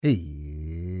It's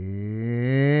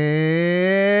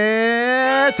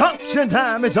auction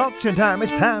time. It's auction time.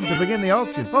 It's time to begin the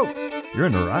auction, folks. You're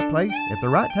in the right place at the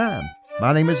right time.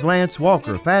 My name is Lance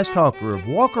Walker, fast talker of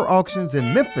Walker Auctions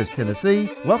in Memphis, Tennessee.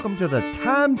 Welcome to the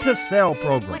Time to Sell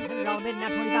program. $100 bid, now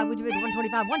 25, would you bid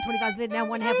 125, 125 bid, now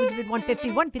 1/2, would you bid 150,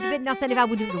 150 bid, now 75,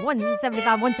 would you bid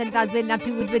 175, 175 bid, now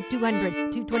 2, would you bid 200,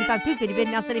 225, 250 bid,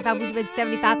 now 75, would you bid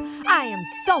 75. I am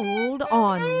sold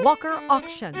on Walker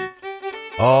Auctions.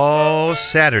 All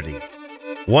Saturday,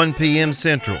 1 p.m.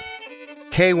 Central,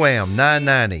 KWAM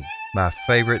 990, my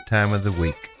favorite time of the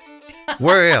week.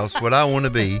 Where else would I want to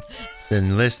be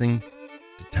than listening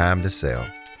to Time to Sell?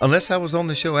 Unless I was on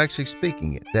the show actually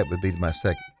speaking it. That would be my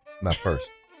first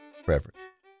preference.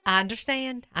 I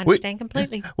understand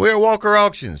completely. We're at Walker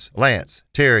Auctions. Lance,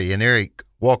 Terry, and Eric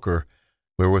Walker.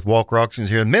 We're with Walker Auctions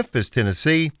here in Memphis,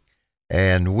 Tennessee,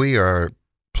 and we are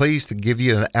pleased to give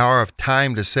you an hour of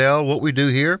time to sell. What we do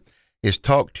here is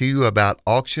talk to you about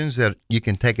auctions that you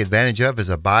can take advantage of as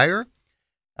a buyer.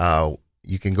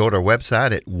 You can go to our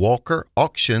website at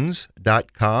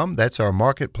walkerauctions.com. That's our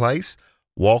marketplace,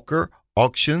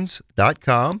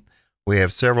 walkerauctions.com. We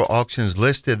have several auctions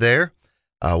listed there.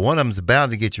 One of them is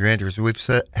bound to get your interest. We've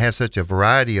have such a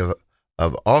variety of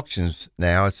auctions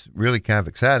now. It's really kind of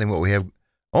exciting what we have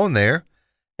on there.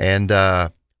 And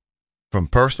from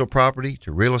personal property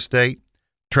to real estate,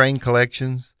 train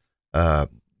collections,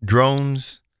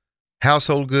 drones,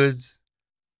 household goods,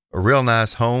 a real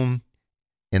nice home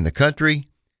in the country.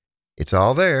 It's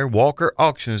all there,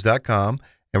 walkerauctions.com.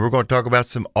 And we're going to talk about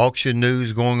some auction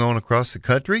news going on across the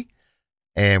country.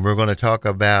 And we're going to talk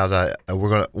about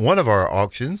one of our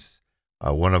auctions.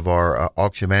 One of our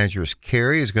auction managers,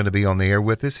 Carrie, is going to be on the air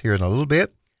with us here in a little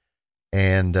bit.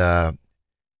 And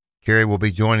Carrie will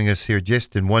be joining us here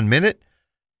just in 1 minute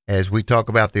as we talk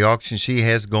about the auction she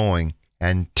has going.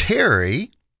 And Terry,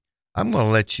 I'm going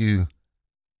to let you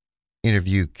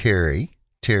interview Terry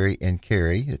and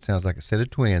Carrie. It sounds like a set of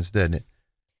twins, doesn't it?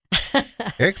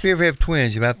 Eric, if you ever have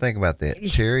twins, you might think about that.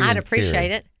 Terry I'd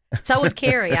appreciate it. So would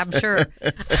Carrie, I'm sure.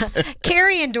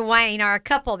 Carrie and Dwayne are a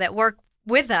couple that work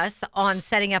with us on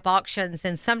setting up auctions,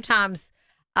 and sometimes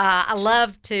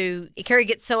Carrie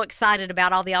gets so excited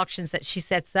about all the auctions that she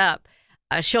sets up.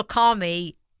 She'll call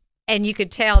me, and you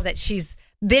could tell that she's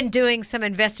been doing some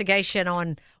investigation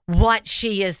on what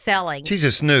she is selling. She's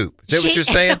a snoop. Is that what you're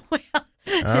saying?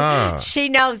 Well, she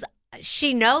knows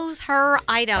her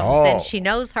items, and she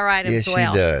knows her items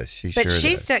well. Yes, she does.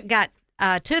 She's got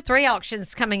 2 or 3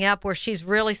 auctions coming up where she's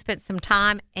really spent some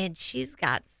time, and she's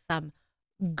got some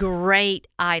great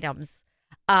items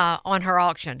on her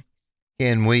auction.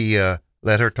 Can we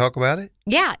let her talk about it?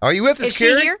 Yeah. Are you with us,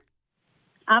 Carrie? Is she here?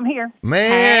 I'm here.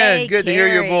 Man, hey, good Carrie. to hear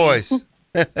your voice.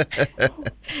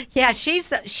 Yeah,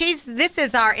 this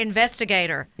is our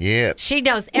investigator. Yeah. She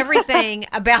knows everything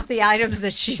about the items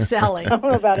that she's selling. I don't know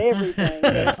about everything.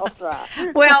 I'll try.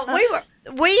 Well,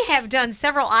 we have done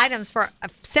several auctions for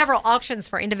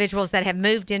individuals that have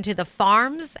moved into the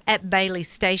farms at Bailey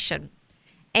Station.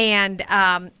 And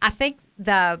I think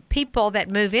the people that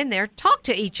move in there talk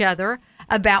to each other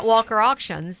about Walker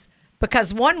Auctions,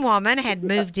 because one woman had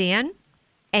moved in,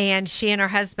 and she and her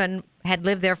husband had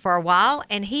lived there for a while,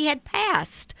 and he had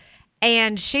passed.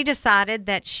 And she decided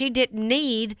that she didn't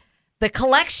need the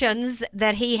collections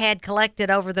that he had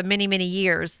collected over the many, many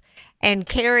years. And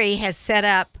Carrie has set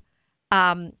up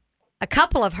a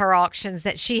couple of her auctions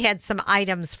that she had some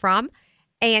items from.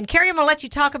 And Carrie, I'm going to let you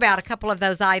talk about a couple of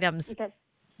those items. Okay.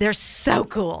 They're so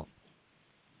cool.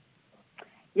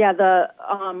 Yeah,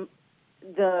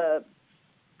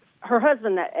 her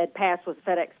husband that had passed was a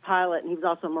FedEx pilot, and he was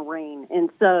also a Marine,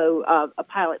 and so a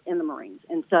pilot in the Marines.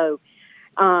 And so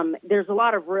there's a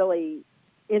lot of really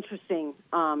interesting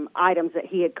items that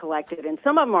he had collected, and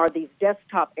some of them are these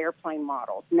desktop airplane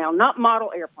models. Now, not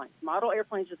model airplanes. Model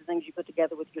airplanes are the things you put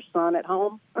together with your son at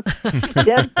home.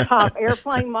 Desktop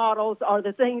airplane models are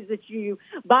the things that you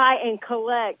buy and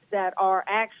collect that are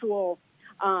actual,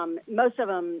 most of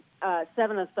them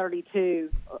 7 to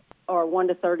 32 or 1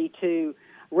 to 32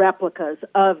 replicas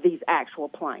of these actual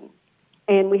planes.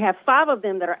 And we have 5 of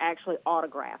them that are actually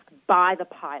autographed by the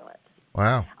pilots.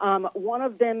 Wow. One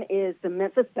of them is the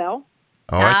Memphis Belle.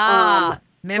 All right.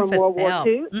 Memphis from World Belle.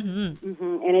 War II. Mm-hmm.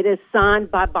 Mm-hmm. And it is signed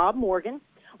by Bob Morgan.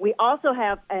 We also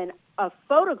have a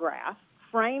photograph,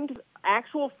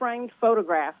 actual framed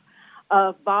photograph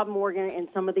of Bob Morgan and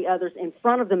some of the others in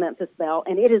front of the Memphis Belle,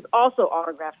 and it is also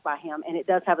autographed by him, and it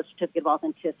does have a certificate of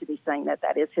authenticity saying that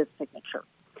is his signature.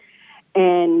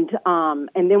 And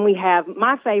then we have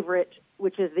my favorite,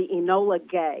 which is the Enola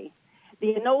Gay.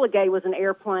 The Enola Gay was an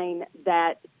airplane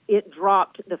that it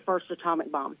dropped the first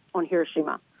atomic bomb on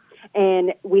Hiroshima.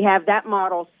 And we have that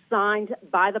model signed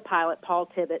by the pilot,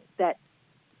 Paul Tibbett, that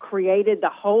created the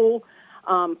whole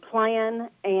plan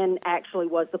and actually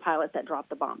was the pilot that dropped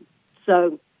the bomb.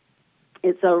 So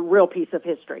it's a real piece of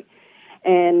history.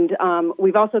 And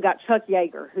we've also got Chuck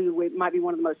Yeager, who might be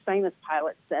one of the most famous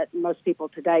pilots that most people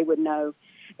today would know.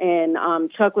 And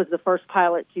Chuck was the first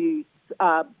pilot to,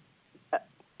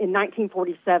 in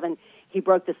 1947, he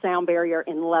broke the sound barrier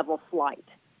in level flight.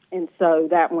 And so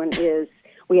that one is,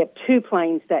 we have 2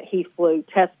 planes that he flew,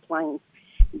 test planes,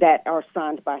 that are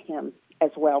signed by him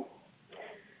as well.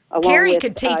 Carrie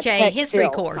could teach a history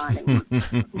course.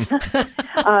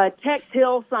 Tex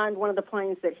Hill signed one of the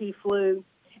planes that he flew.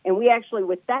 And we actually,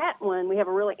 with that one, we have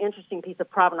a really interesting piece of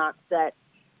provenance that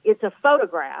it's a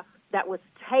photograph that was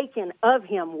taken of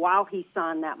him while he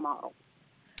signed that model.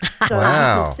 So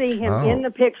Wow. you can see him in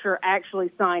the picture actually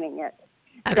signing it.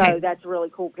 Okay. So that's a really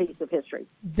cool piece of history.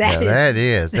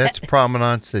 That's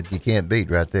provenance that you can't beat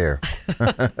right there.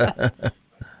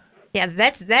 Yeah,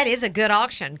 that is a good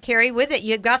auction. Carrie, with it,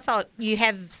 you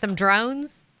have some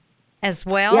drones as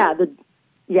well.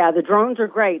 Yeah, the drones are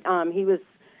great. He was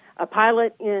a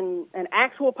pilot an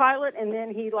actual pilot, and then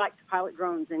he liked to pilot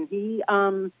drones, and he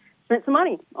spent some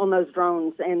money on those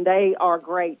drones, and they are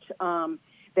great.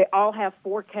 They all have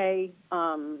 4K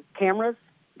cameras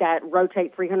that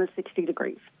rotate 360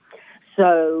 degrees.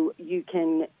 So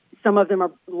some of them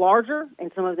are larger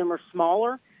and some of them are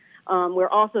smaller. We're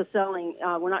also selling,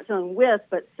 we're not selling with,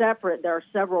 but separate. There are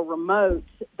several remotes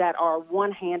that are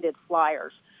one-handed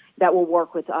flyers that will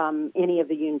work with any of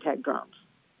the Untech drones.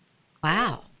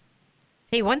 Wow.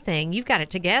 Tell you one thing, you've got it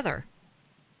together.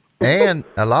 And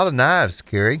a lot of knives,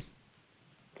 Carrie.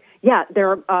 Yeah,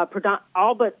 they're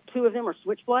all but 2 of them are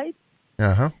switchblades.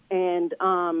 Uh-huh. And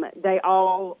they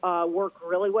all work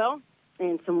really well,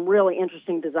 and some really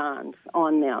interesting designs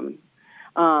on them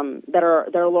they're a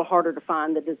little harder to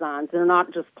find. The designs, they're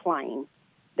not just plain.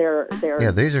 They're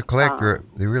these are collector.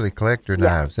 They're really collector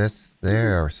knives. They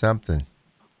are something.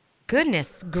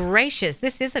 Goodness gracious,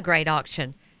 this is a great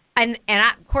auction. And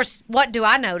of course, what do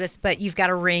I notice? But you've got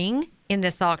a ring in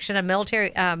this auction, a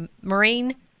military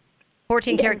Marine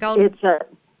 14 karat gold.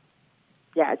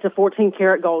 It's a 14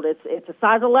 karat gold. It's a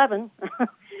size 11,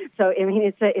 so I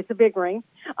mean it's a big ring.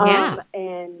 But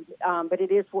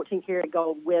it is 14 karat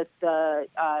gold with the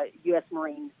U.S.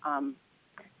 Marine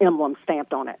emblem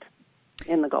stamped on it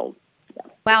in the gold.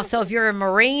 Yeah. Wow! So if you're a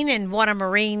Marine and want a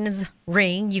Marine's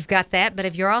ring, you've got that. But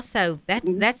if you're also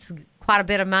that's quite a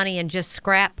bit of money in just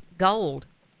scrap gold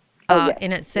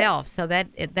in itself. So that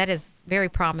is very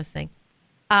promising.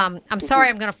 I'm sorry,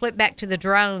 I'm going to flip back to the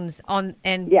drones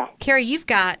Carrie, you've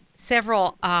got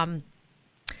several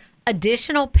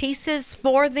additional pieces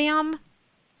for them.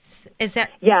 Is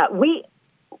that? Yeah, we're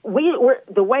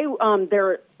the way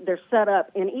they're set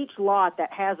up in each lot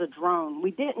that has a drone.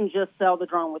 We didn't just sell the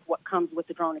drone with what comes with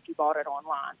the drone if you bought it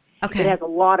online. Okay. It has a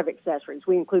lot of accessories.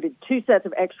 We included 2 sets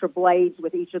of extra blades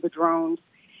with each of the drones.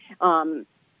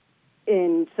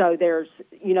 And so there's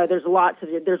lots of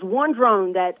it. There's one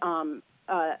drone that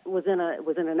was in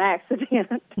an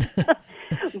accident,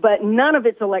 but none of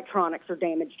its electronics are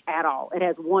damaged at all. It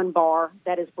has one bar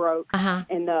that is broke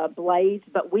and the blades,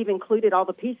 but we've included all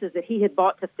the pieces that he had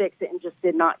bought to fix it and just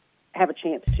did not have a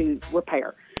chance to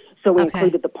repair. So we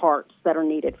included the parts that are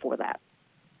needed for that.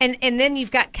 And then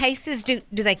you've got cases. Do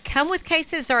they come with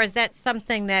cases, or is that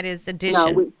something that is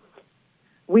addition? No,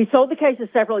 we sold the cases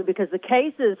separately because the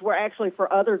cases were actually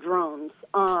for other drones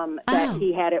that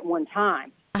he had at one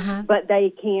time. But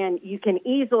you can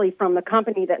easily, from the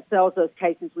company that sells those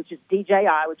cases, which is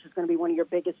DJI, which is going to be one of your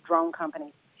biggest drone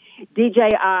companies.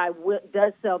 DJI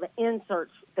does sell the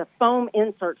inserts, the foam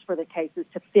inserts for the cases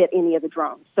to fit any of the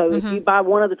drones. So if you buy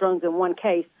one of the drones in one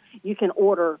case, you can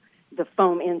order the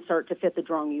foam insert to fit the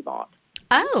drone you bought.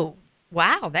 Oh,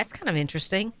 wow, that's kind of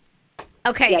interesting.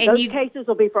 Okay, and those cases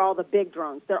will be for all the big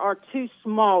drones. There are 2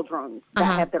 small drones that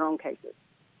have their own cases.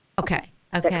 Okay.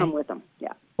 That come with them.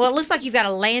 Yeah. Well, it looks like you've got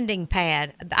a landing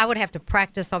pad. I would have to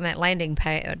practice on that landing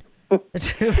pad.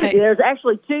 There's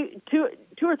actually two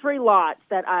or three lots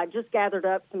that I just gathered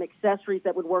up some accessories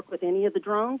that would work with any of the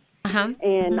drones,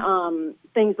 and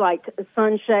things like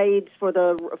sunshades for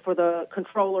the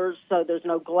controllers, so there's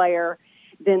no glare.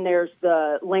 Then there's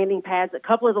the landing pads. A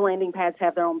couple of the landing pads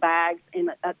have their own bags,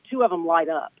 and 2 of them light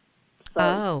up.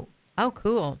 So, oh,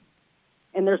 cool.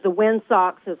 And there's the wind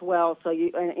socks as well, so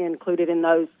you included in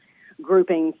those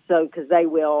groupings, so because they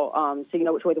will, so you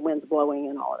know which way the wind's blowing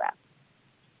and all of that.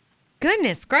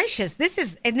 Goodness gracious,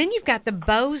 and then you've got the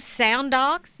Bose sound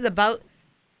docks,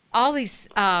 all these.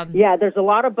 Yeah, there's a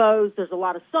lot of Bose. There's a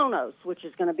lot of Sonos, which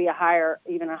is going to be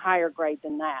even a higher grade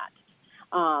than that.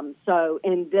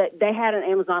 They had an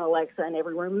Amazon Alexa in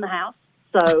every room in the house.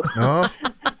 So Oh,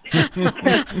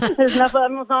 there's enough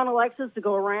Amazon Alexas to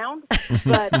go around,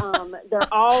 but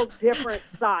they're all different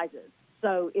sizes.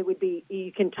 So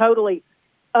you can totally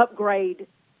upgrade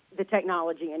the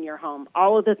technology in your home.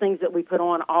 All of the things that we put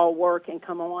on all work and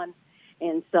come on,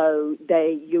 and so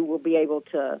you will be able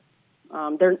to.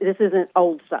 This isn't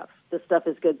old stuff. This stuff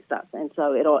is good stuff, and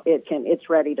so it's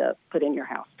ready to put in your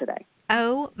house today.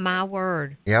 Oh my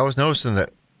word! yeah. I was noticing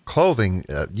that clothing.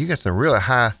 You got some really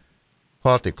high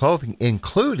quality clothing,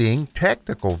 including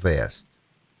tactical vests.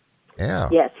 Yeah.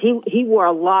 Yes, he wore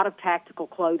a lot of tactical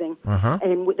clothing, Uh-huh.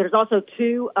 and there's also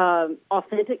 2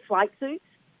 authentic flight suits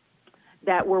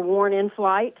that were worn in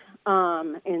flight.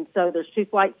 And so there's 2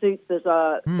 flight suits. There's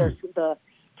the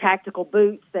tactical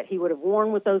boots that he would have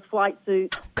worn with those flight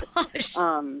suits. Oh, gosh.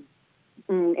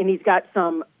 And he's got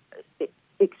some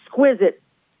exquisite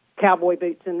cowboy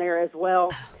boots in there as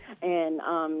well, and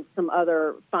some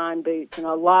other fine boots, and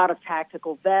a lot of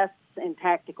tactical vests and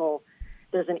tactical.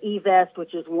 There's an E-vest,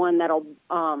 which is one that'll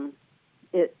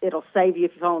it'll save you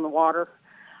if you fall in the water.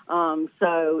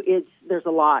 So there's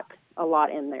a lot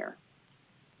in there.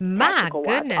 My Tactical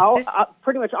wise. goodness!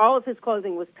 Pretty much all of his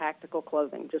clothing was tactical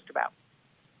clothing, just about.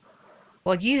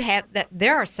 Well, you have that.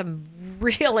 There are some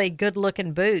really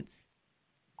good-looking boots.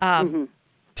 10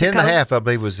 and a half, I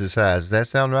believe, was his size. Does that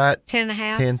sound right? 10 and a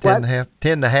half. 10 and a half.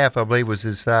 10 and a half, I believe, was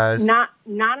his size.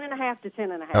 9.5 to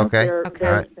 10.5.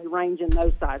 Okay. They range in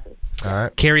those sizes. All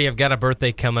right. Carrie, I've got a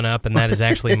birthday coming up, and that is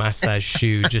actually my size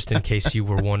shoe, just in case you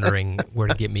were wondering where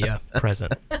to get me a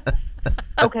present.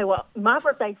 Okay, well, my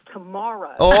birthday's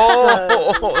tomorrow.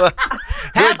 Oh,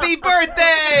 Happy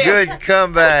birthday! good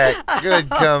comeback. Good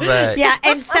comeback. Yeah,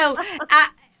 and so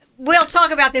we'll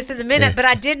talk about this in a minute, but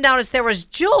I did notice there was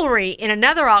jewelry in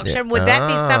another auction. Would that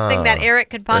be something that Eric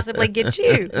could possibly get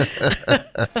you?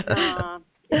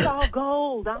 It's all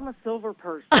gold. I'm a silver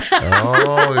person.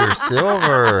 Oh, you're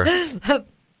silver.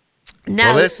 No.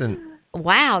 Well, listen.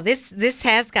 Wow, this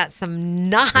has got some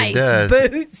nice does.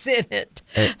 boots in it.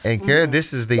 And Karen,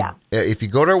 this is if you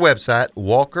go to our website,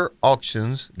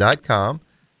 walkerauctions.com,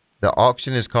 the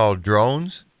auction is called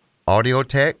Drones, Audio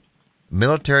Tech,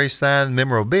 Military Sign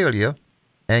Memorabilia,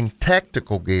 and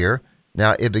Tactical Gear.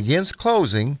 Now, it begins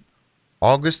closing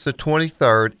August the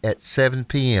 23rd at 7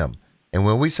 p.m. And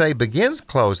when we say begins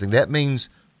closing, that means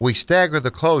we stagger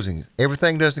the closings.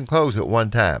 Everything doesn't close at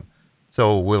one time.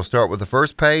 So we'll start with the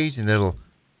first page, and it'll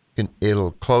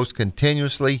close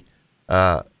continuously,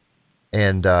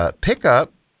 and pick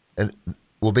up, and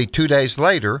will be 2 days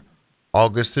later,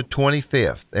 August the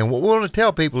 25th. And what we want to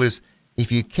tell people is,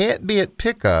 if you can't be at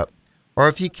pickup, or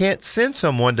if you can't send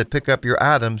someone to pick up your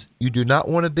items, you do not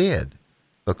want to bid,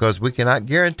 because we cannot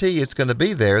guarantee it's going to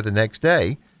be there the next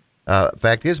day.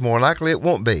 Fact is, more likely it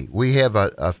won't be. We have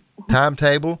a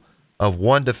timetable of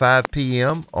 1 to 5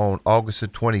 p.m. on August the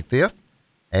 25th.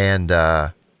 And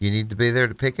you need to be there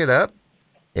to pick it up.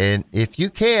 And if you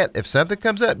can't, if something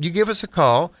comes up, you give us a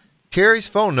call. Carrie's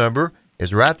phone number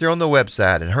is right there on the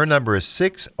website, and her number is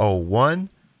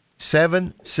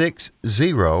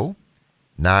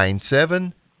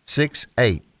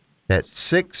 601-760-9768.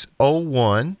 That's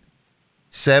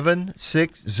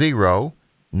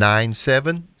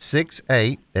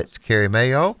 601-760-9768. That's Carrie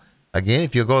Mayo. Again,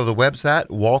 if you'll go to the website,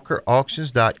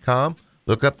 walkerauctions.com,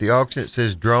 look up the auction that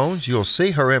says drones. You'll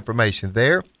see her information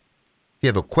there. If you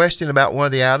have a question about one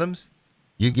of the items,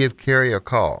 you give Carrie a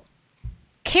call.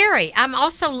 Carrie, I'm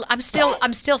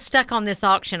still stuck on this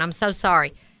auction. I'm so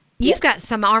sorry. You've got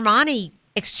some Armani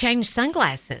Exchange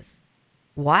sunglasses.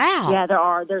 Wow. Yeah, there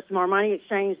are. There's some Armani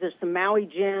Exchange. There's some Maui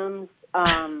gems.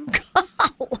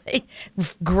 Golly.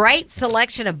 Great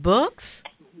selection of books.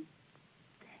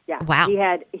 Yeah. Wow. He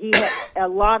had a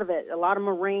lot of it. A lot of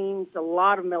Marines. A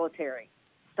lot of military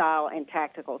style and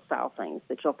tactical style things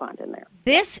that you'll find in there.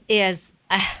 This is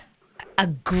a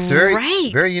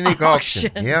great, very unique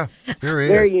auction. Yeah, sure is.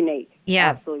 Very unique. Yeah.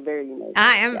 Absolutely very unique.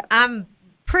 I'm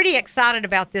pretty excited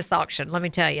about this auction, let me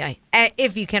tell you,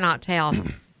 if you cannot tell.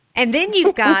 And then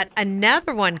you've got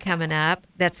another one coming up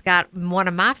that's got one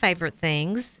of my favorite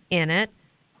things in it,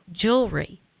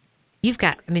 jewelry. You've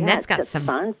got, that's got some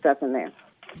fun stuff in there.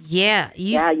 Yeah.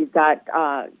 You've got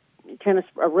a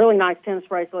really nice tennis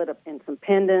bracelet and some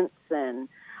pendants and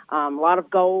a lot of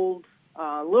gold,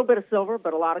 a little bit of silver,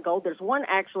 but a lot of gold. There's one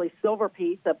actually silver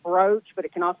piece, a brooch, but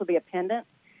it can also be a pendant.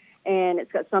 And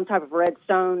it's got some type of red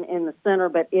stone in the center,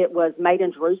 but it was made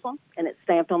in Jerusalem, and it's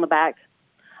stamped on the back,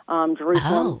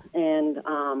 Jerusalem. Oh. And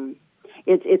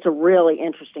it's a really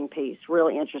interesting piece,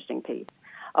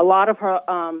 a lot of her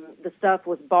the stuff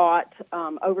was bought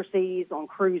overseas on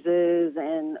cruises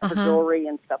and for jewelry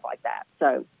and stuff like that.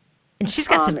 So, and she's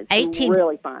got some 18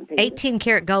 really fine pieces. 18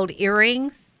 karat gold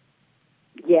earrings.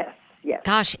 Yes, yes.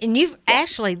 Gosh, and you've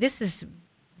actually, this is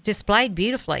displayed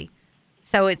beautifully,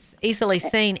 so it's easily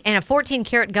seen. And a 14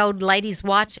 karat gold ladies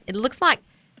watch. It looks like,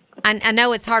 I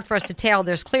know it's hard for us to tell.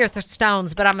 There's clear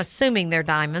stones, but I'm assuming they're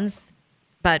diamonds.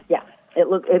 But yeah, it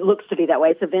looks to be that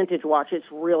way. It's a vintage watch. It's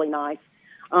really nice.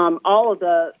 All of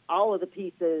the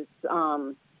pieces.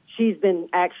 She's been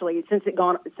actually since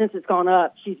it's gone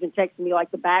up. She's been texting me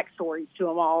like the backstories to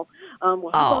them all. Well,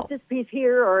 I bought this piece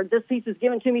here, or this piece was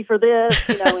given to me for this,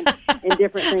 and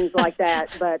different things like that.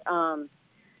 But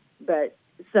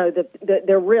so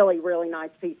they're really, really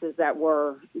nice pieces that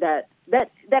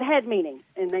had meaning,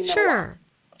 and they know.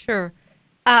 Sure.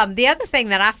 The other thing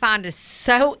that I find is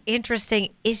so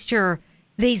interesting is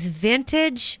these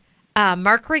vintage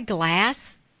Mercury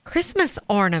glass Christmas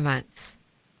ornaments.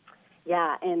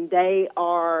 Yeah, and they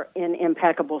are in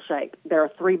impeccable shape. There are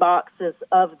 3 boxes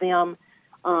of them.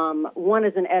 One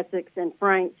is an Essex and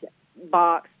Frank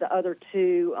box. The other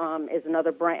 2 is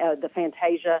another brand, the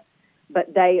Fantasia.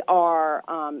 But they are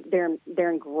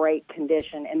they're in great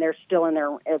condition, and they're still in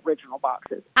their original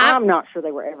boxes. I'm not sure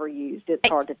they were ever used. It's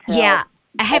hard to tell. Yeah,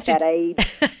 I have that age.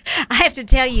 I have to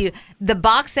tell you, the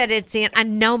box that it's in. I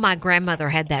know my grandmother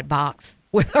had that box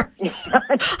with her.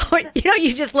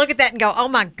 You just look at that and go, "Oh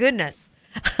my goodness!"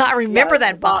 I remember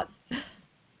that box.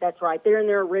 That's right. They're in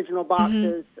their original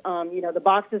boxes. The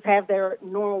boxes have their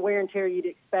normal wear and tear you'd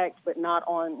expect, but not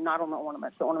on the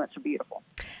ornaments. The ornaments are beautiful.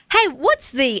 Hey,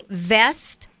 what's the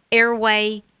vest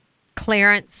airway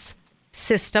clearance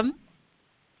system?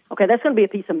 Okay, that's going to be a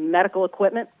piece of medical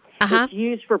equipment. Uh-huh. It's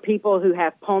used for people who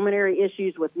have pulmonary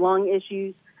issues, with lung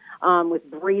issues, with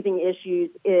breathing issues.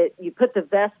 You put the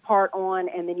vest part on,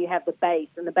 and then you have the base,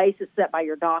 and the base is set by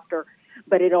your doctor.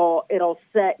 But it'll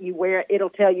set you wear. It'll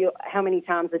tell you how many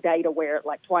times a day to wear it,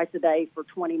 like twice a day for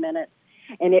 20 minutes,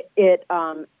 and it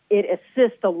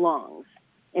assists the lungs,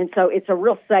 and so it's a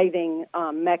real saving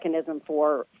mechanism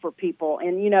for people.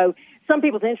 And some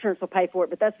people's insurance will pay for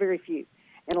it, but that's very few,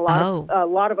 and a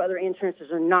lot of other insurances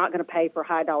are not going to pay for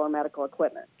high dollar medical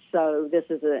equipment. So this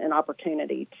is an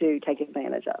opportunity to take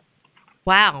advantage of.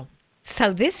 Wow!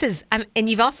 So this is, and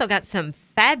you've also got some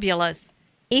fabulous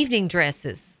evening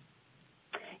dresses.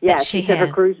 Yeah, she said her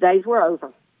cruise days were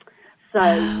over.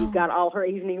 So you've got all her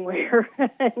evening wear.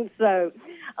 And so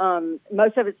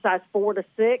most of it's size 4 to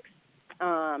 6.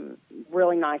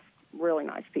 Really nice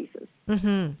pieces.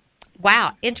 Mm-hmm.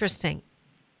 Wow, interesting.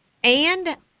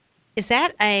 And is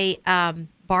that a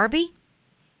Barbie?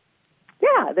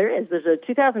 Yeah, there is. There's a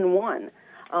 2001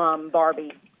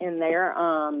 Barbie in there,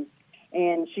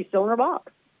 and she's still in her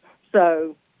box.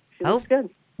 So she looks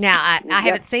good. Now, I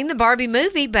haven't seen the Barbie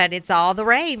movie, but it's all the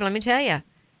rave, let me tell you.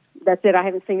 That's it. I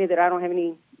haven't seen it. I don't have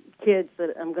any kids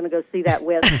that I'm going to go see that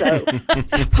with. So,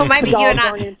 well, maybe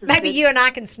you and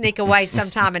I can sneak away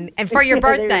sometime, and for your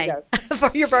birthday,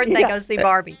 go see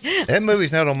Barbie. That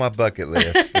movie's not on my bucket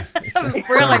list.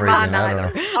 Really, mine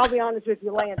either. I'll be honest with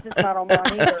you, Lance, it's not on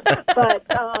mine either. But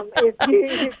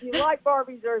if you like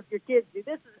Barbies, or if your kids do,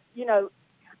 this is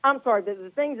I'm sorry, but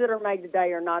the things that are made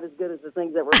today are not as good as the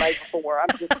things that were made before. I'm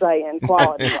just saying,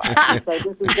 quality-wise. So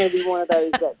this is going to be one of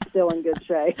those that's still in good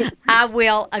shape. I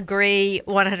will agree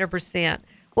 100%.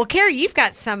 Well, Carrie, you've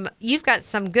got some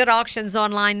good auctions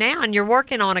online now, and you're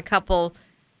working on a couple.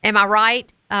 Am I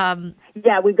right?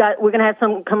 Yeah, we're going to have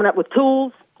some coming up with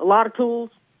tools, a lot of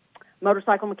tools,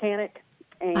 motorcycle mechanic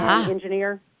and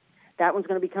engineer. That one's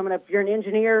going to be coming up. If you're an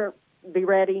engineer, be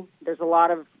ready. There's a lot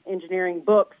of engineering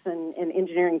books and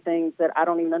engineering things that I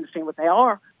don't even understand what they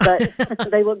are, but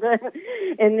they look good.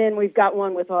 And then we've got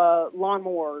one with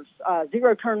lawnmowers,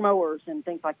 zero-turn mowers, and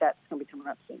things like that. It's going to be coming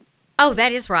up soon. Oh,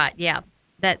 that is right. Yeah,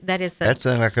 that is. That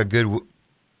sounds like a good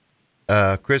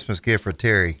Christmas gift for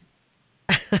Terry.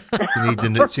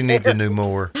 She needs a new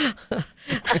mower.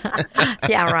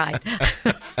 Yeah, right.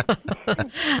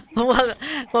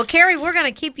 Well, Carrie, we're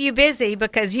going to keep you busy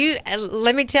because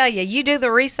let me tell you, you do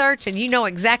the research and you know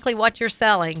exactly what you're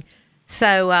selling.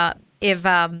 So if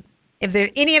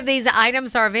any of these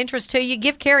items are of interest to you,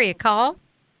 give Carrie a call.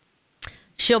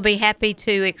 She'll be happy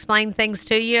to explain things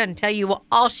to you and tell you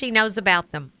all she knows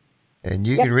about them. And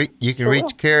you can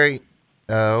reach Carrie.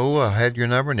 I had your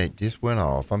number and it just went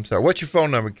off. I'm sorry. What's your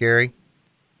phone number, Carrie?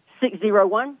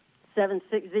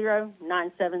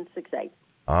 601-760-9768.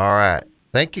 All right.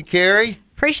 Thank you, Carrie.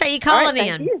 Appreciate you calling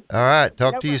in. You. All right.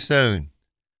 Talk to you soon.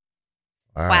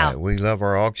 All wow. right. We love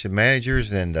our auction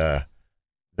managers, and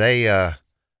they know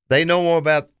more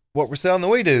about what we're selling than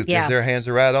we do because Yeah. their hands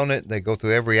are right on it. They go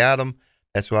through every item.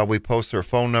 That's why we post their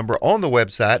phone number on the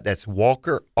website. That's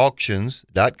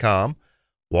walkerauctions.com,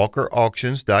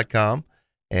 walkerauctions.com,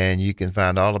 and you can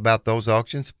find all about those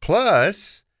auctions.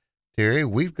 Plus, Terry,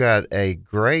 we've got a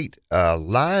great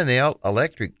Lionel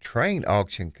electric train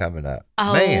auction coming up.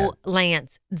 Oh, Man,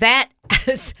 Lance, that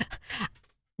is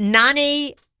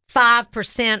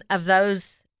 95% of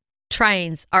those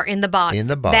trains are in the box. In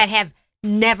the box. That have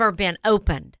never been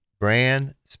opened.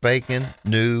 brand spanking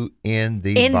new in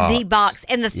the In box. the box.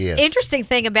 And the Yes. interesting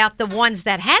thing about the ones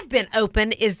that have been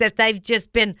opened is that they've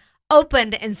just been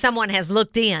opened and someone has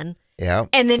looked in Yeah.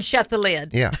 and then shut the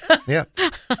lid. Yeah, yeah.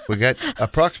 We got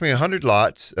approximately 100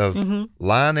 lots of Mm-hmm.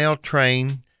 Lionel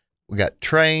train. We got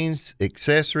trains,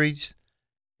 accessories.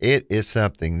 It is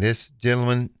something. This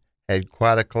gentleman had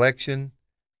quite a collection.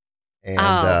 And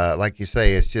Oh. like you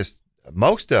say, it's just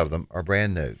most of them are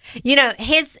brand new. You know,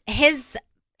 his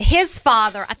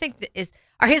father, I think his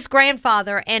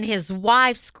grandfather and his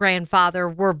wife's grandfather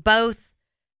were both,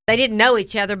 they didn't know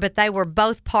each other, but they were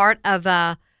both part of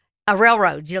a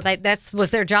railroad. You know, that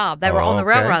was their job. They were on the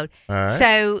Okay. railroad. All right.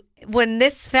 So when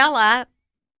this fella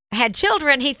had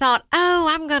children, he thought, "Oh,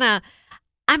 I'm gonna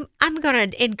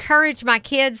encourage my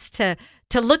kids to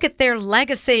look at their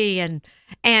legacy and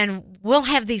we'll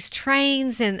have these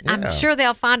trains and I'm Yeah. sure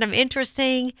they'll find them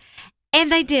interesting."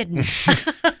 And they didn't.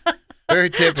 Very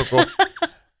typical.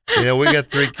 You know, we got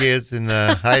 3 kids and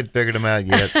I hadn't figured them out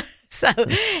yet. So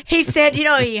he said, you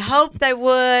know, he hoped they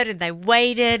would, and they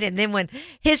waited. And then when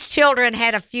his children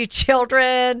had a few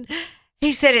children,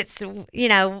 he said, it's, you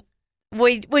know,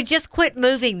 we just quit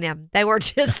moving them. They were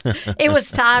just, it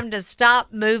was time to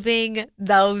stop moving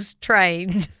those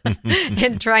trains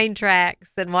and train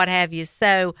tracks and what have you.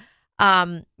 So,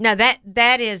 no,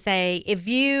 that is if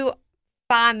you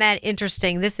find that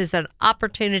interesting, this is an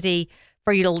opportunity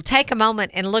for you to take a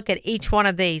moment and look at each one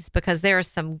of these because there are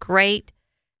some great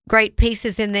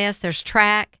pieces in this. There's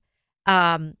track,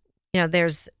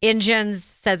 there's engines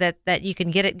so that you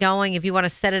can get it going if you want to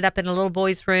set it up in a little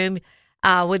boy's room.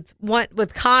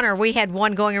 With Connor, we had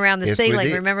one going around the Yes, we ceiling.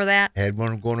 did. Remember that? Had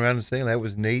one going around the ceiling. That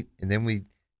was neat. And then we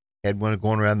had one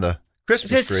going around the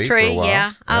Christmas tree for a while.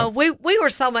 Yeah. We were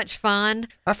so much fun.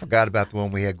 I forgot about the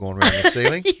one we had going around the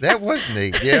ceiling. That was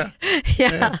neat. Yeah.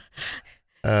 Yeah.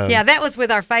 Yeah, that was with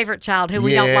our favorite child who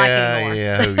we don't like anymore.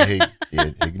 Yeah, he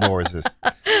ignores us.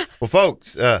 Well,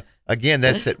 folks, again,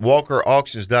 that's at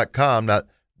walkerauctions.com. Now,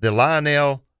 the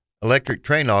Lionel electric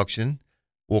train auction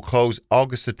will close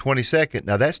August the 22nd.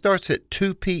 Now, that starts at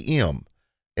 2 p.m.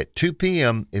 At 2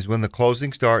 p.m. is when the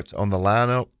closing starts on the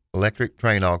Lionel electric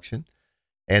train auction.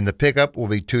 And the pickup will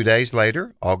be 2 days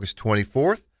later, August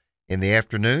 24th in the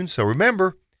afternoon. So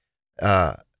remember,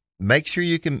 make sure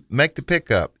you can make the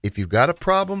pickup. If you've got a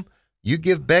problem, you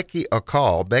give Becky a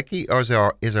call. Becky is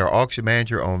our auction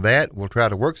manager on that. We'll try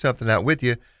to work something out with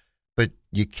you. But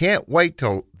you can't wait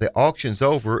till the auction's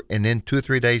over and then 2 or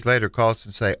 3 days later call us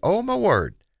and say, "Oh, my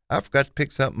word, I forgot to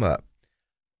pick something up."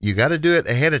 You got to do it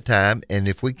ahead of time. And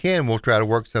if we can, we'll try to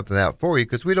work something out for you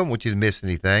because we don't want you to miss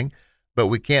anything. But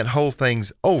we can't hold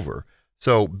things over.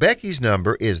 So Becky's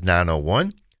number is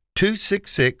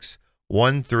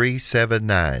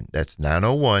 901-266-1379. That's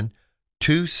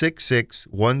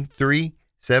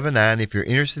 901-266-1379. If you're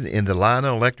interested in the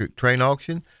Lionel Electric Train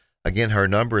Auction, again, her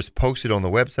number is posted on the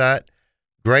website.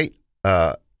 Great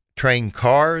train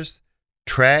cars,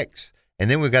 tracks,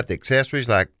 and then we've got the accessories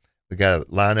like we got a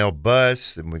Lionel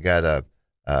bus and we got a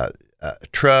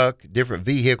truck, different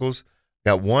vehicles.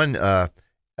 Got one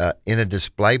in a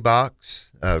display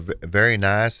box, very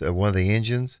nice, one of the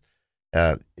engines.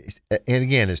 And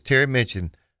again, as Terry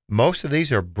mentioned, most of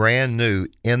these are brand new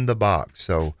in the box.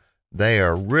 So they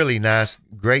are really nice,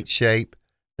 great shape.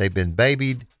 They've been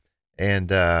babied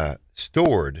and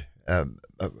stored for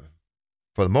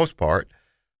the most part.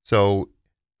 So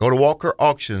go to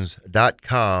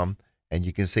walkerauctions.com and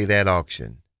you can see that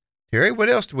auction. Terry, what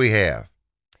else do we have?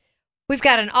 We've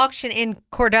got an auction in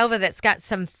Cordova that's got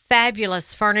some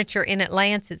fabulous furniture in it,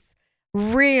 Lance. It's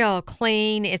real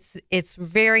clean. It's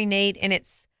very neat, and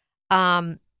it's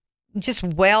just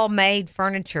well-made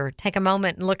furniture. Take a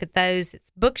moment and look at those.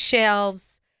 It's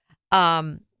bookshelves,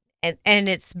 and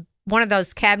it's one of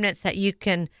those cabinets that you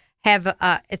can have.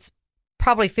 It's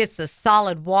probably fits a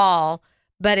solid wall,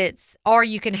 but or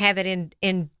you can have it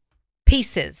in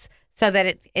pieces so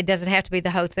that it doesn't have to be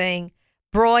the whole thing.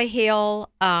 Broyhill.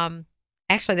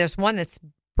 Actually, there's one that's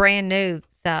brand new.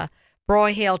 It's a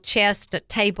Broyhill chest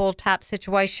table type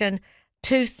situation.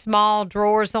 2 small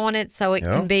drawers on it, so it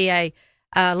can be a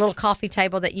little coffee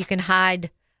table that you can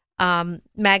hide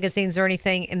magazines or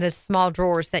anything in the small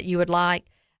drawers that you would like.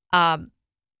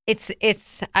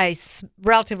 It's a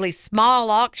relatively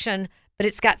small auction, but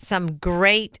it's got some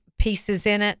great pieces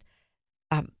in it.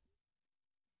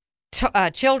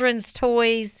 Children's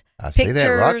toys. I see that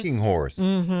pictures. rocking horse.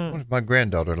 Mm-hmm. What if my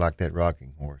granddaughter liked that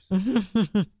rocking horse?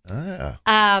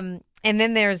 And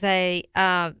then there's a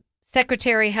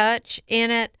Secretary Hutch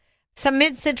in it. Some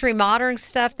mid-century modern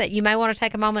stuff that you may want to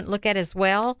take a moment and look at as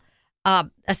well. A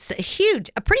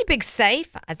pretty big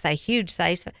safe. I'd say huge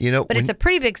safe. But it's a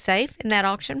pretty big safe in that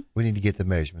auction. We need to get the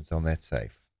measurements on that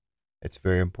safe. It's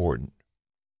very important.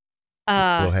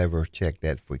 We'll have her check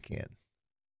that if we can.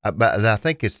 But I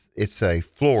think it's a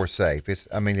floor safe. It's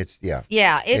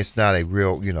not a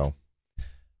real,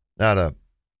 not a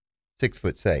 6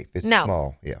 foot safe. It's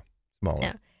small. Yeah, smaller.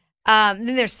 Yeah.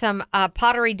 Then there's some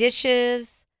pottery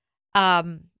dishes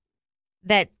that's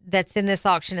in this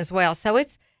auction as well. So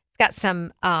it's got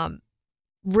some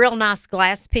real nice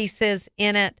glass pieces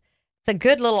in it. It's a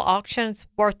good little auction. It's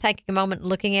worth taking a moment and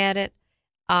looking at it.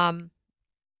 So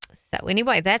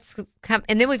anyway,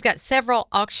 and then we've got several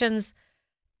auctions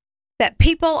that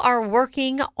people are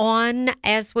working on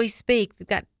as we speak. We've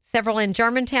got several in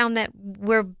Germantown that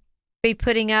we'll be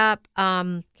putting up.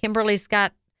 Kimberly's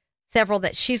got several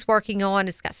that she's working on.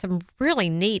 It's got some really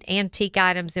neat antique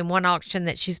items in one auction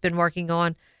that she's been working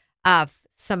on.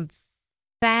 Some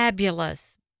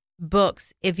fabulous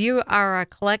books. If you are a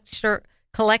collector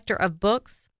of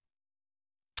books,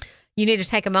 you need to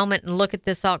take a moment and look at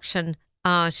this auction.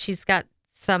 She's got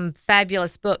some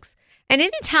fabulous books. And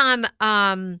anytime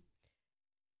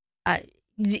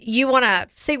you want to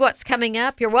see what's coming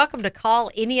up, you're welcome to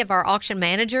call any of our auction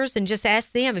managers and just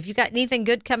ask them if you got anything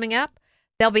good coming up.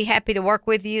 They'll be happy to work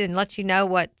with you and let you know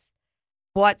what's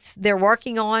they're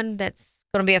working on that's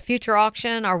going to be a future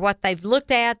auction, or what they've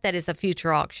looked at that is a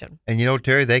future auction. And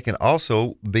Terry, they can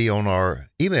also be on our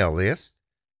email list.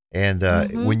 And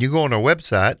when you go on our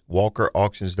website,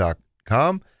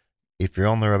 walkerauctions.com, if you're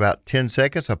on there about 10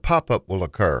 seconds, a pop-up will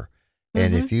occur.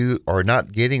 And if you are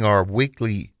not getting our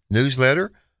weekly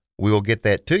newsletter, we will get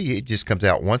that to you. It just comes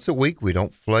out once a week. We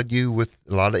don't flood you with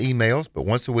a lot of emails, but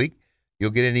once a week,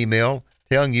 you'll get an email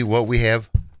telling you what we have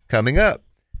coming up.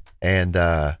 And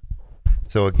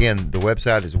so, again, the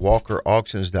website is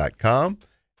walkerauctions.com.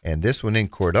 And this one in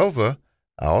Cordova,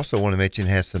 I also want to mention,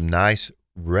 has some nice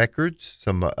records.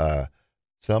 Some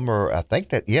are, I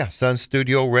think Sun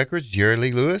Studio records, Jerry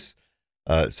Lee Lewis.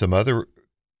 Some other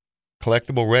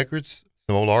collectible records,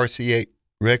 some old RCA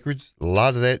records. A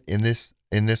lot of that in this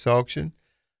auction.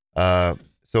 So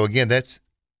again, that's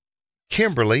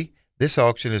Kimberly. This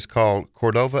auction is called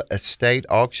Cordova Estate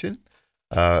Auction.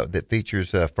 That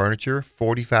features furniture,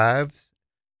 45s,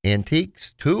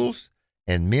 antiques, tools,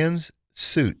 and men's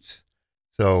suits.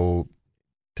 So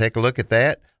take a look at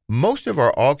that. Most of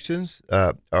our auctions,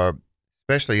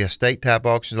 especially estate type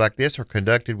auctions like this, are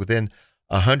conducted within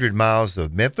 100 miles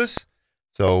of Memphis.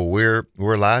 So we're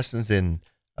licensed in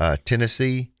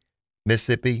Tennessee,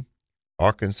 Mississippi,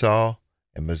 Arkansas,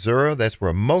 and Missouri. That's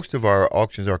where most of our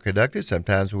auctions are conducted.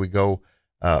 Sometimes we go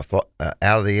out of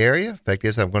the area. In fact,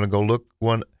 I'm going to go look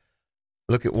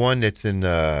at one that's in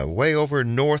way over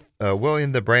north,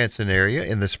 in the Branson area,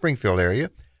 in the Springfield area.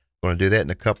 I'm going to do that in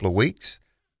a couple of weeks.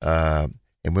 And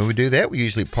when we do that, we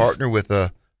usually partner with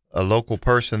a local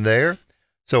person there.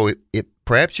 So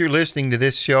perhaps you're listening to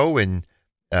this show and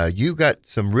you got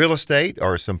some real estate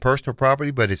or some personal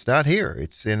property, but it's not here.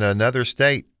 It's in another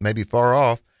state, maybe far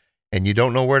off, and you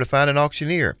don't know where to find an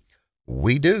auctioneer.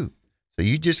 We do. So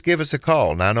you just give us a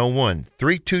call,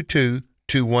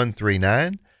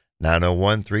 901-322-2139,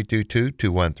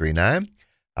 901-322-2139.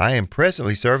 I am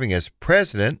presently serving as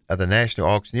president of the National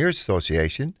Auctioneers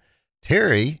Association.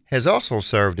 Terry has also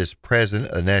served as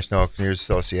president of the National Auctioneers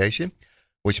Association,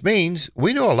 which means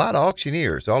we know a lot of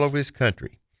auctioneers all over this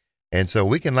country. And so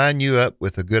we can line you up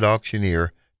with a good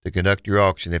auctioneer to conduct your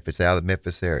auction if it's out of the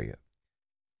Memphis area.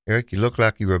 Eric, you look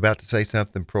like you were about to say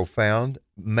something profound.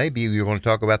 Maybe you're going to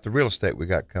talk about the real estate we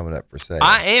got coming up for sale.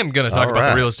 I am going to talk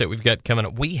about the real estate we've got coming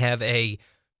up. We have a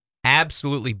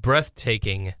absolutely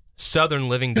breathtaking Southern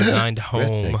Living designed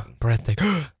home.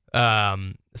 Breathtaking.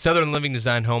 Southern Living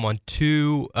designed home on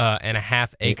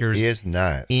 2.5 acres. It is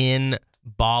nice. In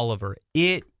Bolivar.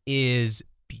 It is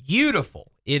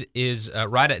beautiful. It is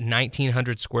right at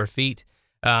 1,900 square feet.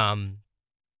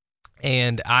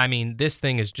 And I mean, this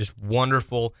thing is just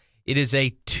wonderful. It is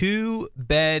a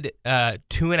 2-bed,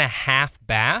 2.5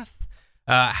 bath.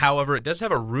 However, it does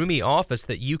have a roomy office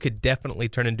that you could definitely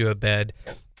turn into a bed.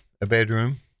 A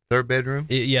bedroom? Third bedroom?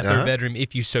 Third bedroom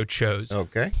if you so chose.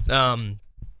 Okay.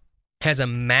 Has a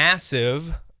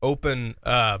massive open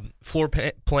floor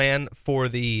plan for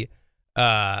the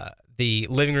the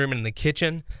living room and the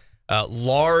kitchen.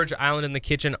 Large island in the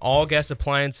kitchen, all gas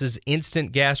appliances,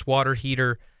 instant gas water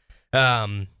heater.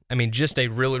 I mean, just a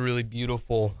really, really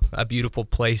beautiful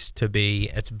place to be.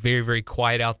 It's very, very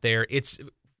quiet out there. It's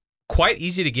quite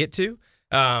easy to get to.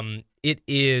 It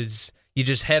is, you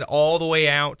just head all the way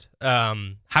out,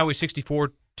 Highway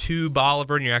 64 to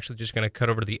Bolivar, and you're actually just going to cut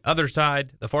over to the other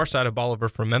side, the far side of Bolivar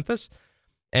from Memphis,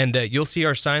 and you'll see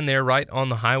our sign there right on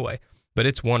the highway. But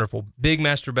it's wonderful. Big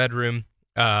master bedroom,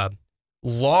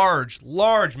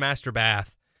 large master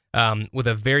bath with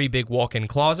a very big walk-in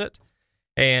closet,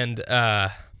 and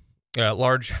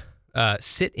large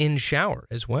sit-in shower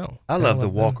as well. I love the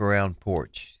walk-around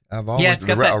porch. I've always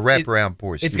a wrap-around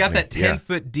porch. It's got that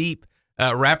 10-foot deep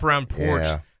wrap-around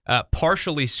porch,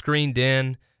 partially screened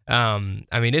in.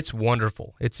 I mean, it's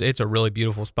wonderful. It's a really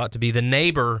beautiful spot to be. The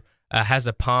neighbor has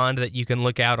a pond that you can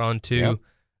look out onto. Yep.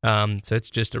 So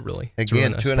it's just a really nice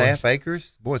 2.5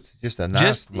 acres. Boy, it's just a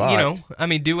nice lot. I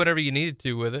mean, do whatever you needed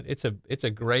to with it. It's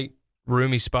a great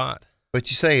roomy spot. But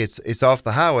you say it's off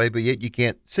the highway, but yet you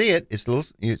can't see it.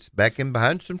 It's back in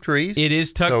behind some trees. It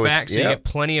is tucked back, so you get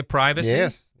plenty of privacy.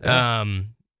 Yes.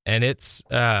 And it's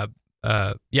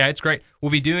it's great.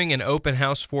 We'll be doing an open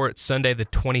house for it Sunday the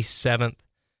 27th.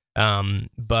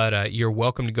 But you're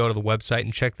welcome to go to the website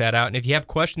and check that out. And if you have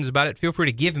questions about it, feel free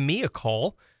to give me a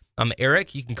call. I'm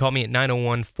Eric. You can call me at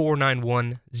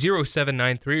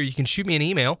 901-491-0793, or you can shoot me an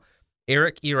email,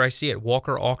 Eric, ERIC, at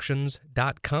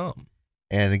walkerauctions.com.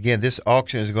 And again, this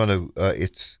auction is going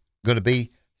to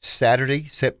be Saturday,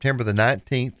 September the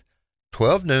 19th,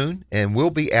 12 noon, and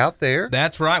we'll be out there.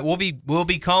 That's right. We'll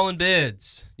be calling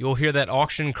bids. You'll hear that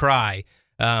auction cry.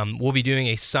 We'll be doing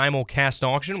a simulcast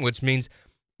auction, which means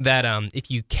that if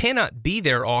you cannot be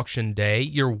there auction day,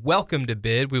 you're welcome to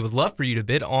bid. We would love for you to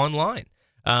bid online.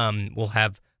 We'll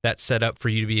have that set up for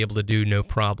you to be able to do, no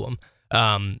problem.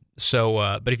 But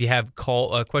if you have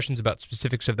questions about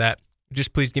specifics of that,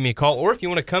 just please give me a call. Or if you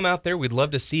want to come out there, we'd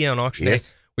love to see you on auction day.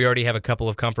 We already have a couple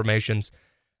of confirmations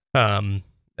of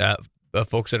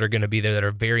folks that are going to be there that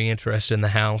are very interested in the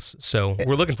house. So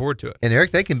we're looking forward to it. And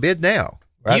Eric, they can bid now.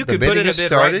 Right? You could put in a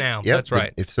bid right now. Yep. That's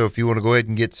right. If you want to go ahead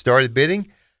and get started bidding,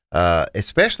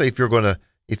 especially if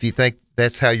you think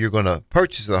that's how you're going to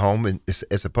purchase the home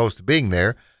as opposed to being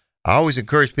there, I always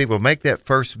encourage people to make that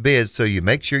first bid so you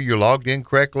make sure you're logged in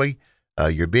correctly.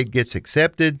 Your bid gets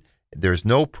accepted. There's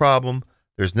no problem.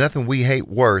 There's nothing we hate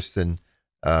worse than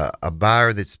a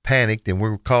buyer that's panicked and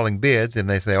we're calling bids and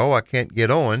they say, "Oh, I can't get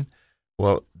on."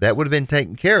 Well, that would have been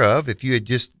taken care of if you had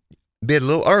just bid a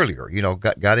little earlier.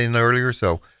 Got in earlier.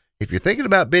 So if you're thinking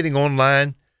about bidding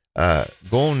online,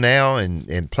 go on now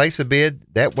and place a bid.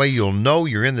 That way you'll know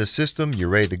you're in the system, you're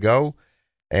ready to go.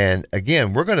 And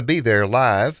again, we're going to be there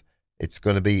live. It's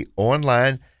going to be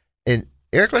online. And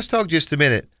Eric, let's talk just a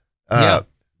minute.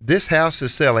 This house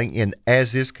is selling in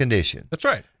as-is condition. That's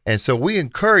right. And so we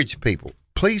encourage people,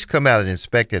 please come out and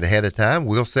inspect it ahead of time.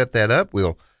 We'll set that up.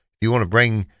 If you want to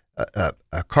bring a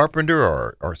carpenter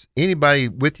or anybody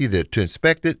with you to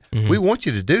inspect it, we want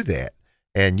you to do that.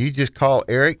 And you just call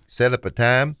Eric, set up a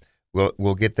time.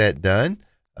 We'll get that done.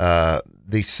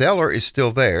 The seller is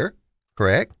still there,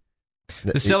 correct?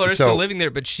 The seller is still living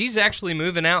there, but she's actually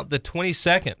moving out the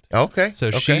 22nd. Okay. So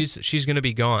she's going to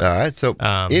be gone. All right. So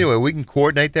anyway, we can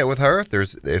coordinate that with her if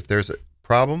there's a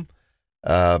problem.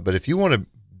 But if you want a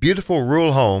beautiful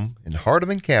rural home in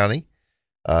Hardeman County,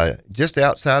 just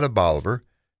outside of Bolivar,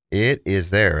 it is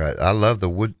there. I love the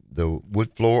wood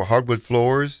floor, hardwood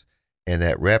floors, and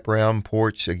that wraparound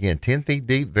porch. Again, 10 feet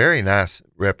deep, very nice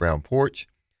wraparound porch.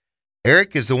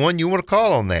 Eric is the one you want to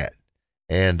call on that.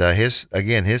 And his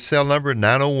cell number,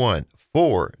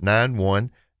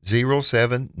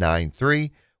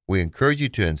 901-491-0793. We encourage you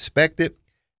to inspect it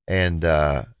and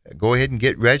go ahead and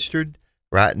get registered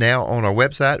right now on our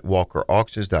website,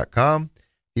 walkerauctions.com. If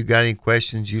you've got any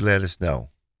questions, you let us know.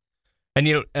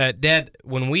 And, Dad,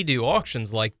 when we do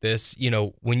auctions like this,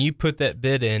 when you put that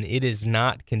bid in, it is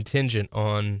not contingent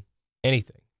on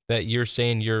anything. That you're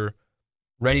saying you're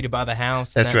ready to buy the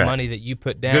house and that's that right. money that you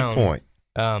put down. Good point.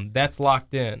 That's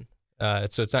locked in.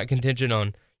 So it's not contingent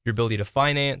on your ability to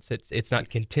finance. It's not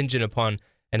contingent upon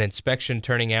an inspection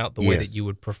turning out the way that you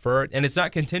would prefer it. And it's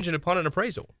not contingent upon an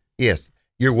appraisal. Yes.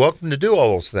 You're welcome to do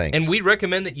all those things. And we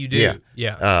recommend that you do.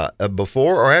 Yeah.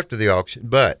 Before or after the auction.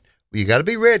 But you got to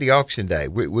be ready auction day.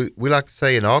 We like to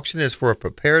say an auction is for a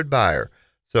prepared buyer.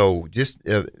 So just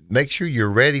make sure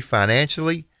you're ready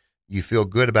financially. You feel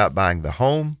good about buying the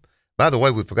home. By the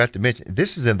way, we forgot to mention,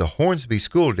 this is in the Hornsby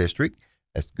School District.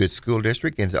 That's a good school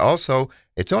district. And also,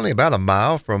 it's only about a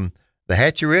mile from the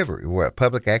Hatchie River. We're at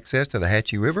public access to the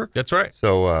Hatchie River. That's right.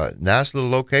 So nice little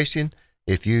location.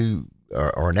 if you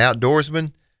are an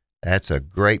outdoorsman, that's a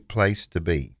great place to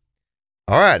be.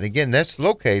 All right. Again, that's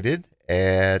located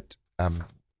at, I'm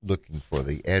looking for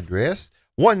the address,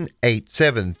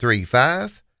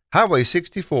 18735 Highway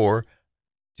 64,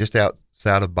 just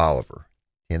outside of Bolivar,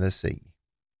 Tennessee.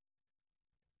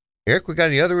 Eric, we got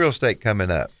any other real estate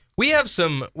coming up? We have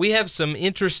some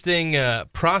interesting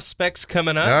prospects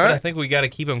coming up, right. but I think we got to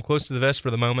keep them close to the vest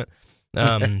for the moment.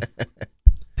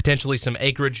 Potentially some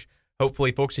acreage.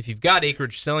 Hopefully, folks, if you've got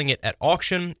acreage, selling it at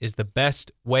auction is the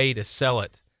best way to sell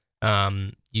it.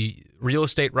 Real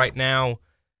estate right now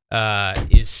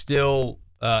is still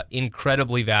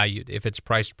incredibly valued if it's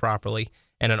priced properly,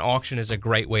 and an auction is a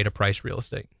great way to price real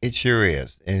estate. It sure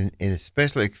is, and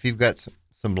especially if you've got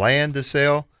some land to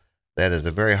sell. That is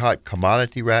a very hot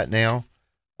commodity right now.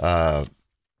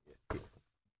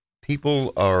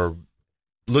 People are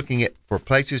looking for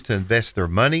places to invest their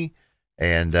money,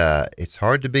 and it's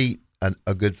hard to beat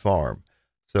a good farm.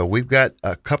 So we've got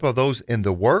a couple of those in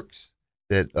the works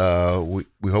that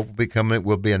we hope will be coming.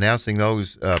 We'll be announcing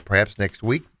those perhaps next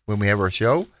week when we have our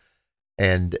show.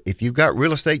 And if you've got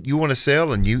real estate you want to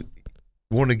sell and you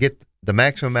want to get the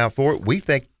maximum amount for it, we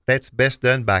think that's best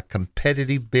done by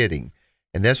competitive bidding.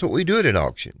 And that's what we do at an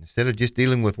auction. Instead of just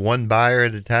dealing with one buyer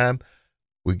at a time,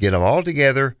 we get them all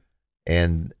together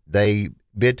and they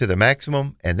bid to the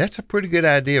maximum. And that's a pretty good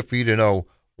idea for you to know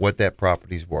what that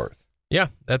property's worth. Yeah,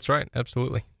 that's right.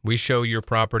 Absolutely. We show your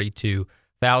property to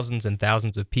thousands and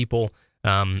thousands of people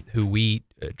who we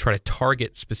try to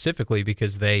target specifically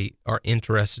because they are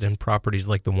interested in properties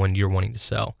like the one you're wanting to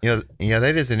sell. Yeah,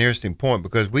 that is an interesting point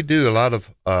because we do a lot of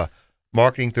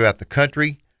marketing throughout the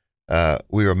country.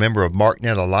 We are a member of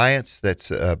MarkNet Alliance.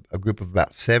 That's a group of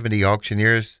about 70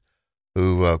 auctioneers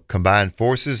who combine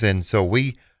forces. And so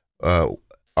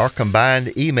our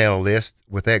combined email list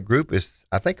with that group is,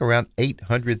 I think, around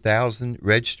 800,000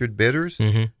 registered bidders.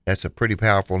 Mm-hmm. That's a pretty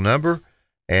powerful number.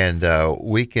 And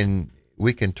we can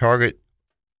target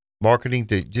marketing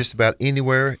to just about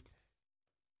anywhere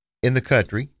in the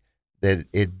country that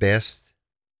it best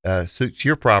suits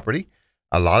your property.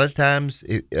 A lot of times,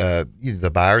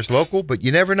 the buyer's local, but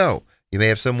you never know. You may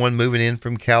have someone moving in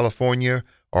from California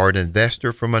or an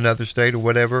investor from another state or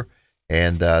whatever,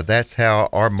 and that's how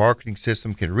our marketing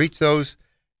system can reach those.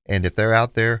 And if they're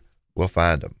out there, we'll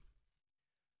find them.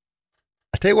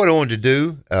 I tell you what I wanted to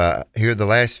do here the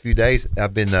last few days.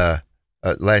 I've been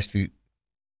last few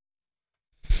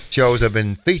shows. I've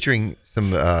been featuring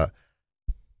some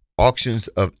auctions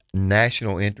of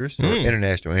national interest or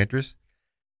international interest.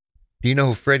 Do you know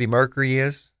who Freddie Mercury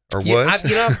is or was?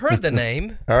 I've heard the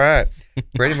name. All right.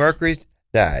 Freddie Mercury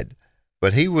died,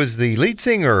 but he was the lead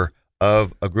singer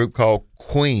of a group called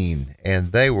Queen,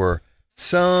 and they were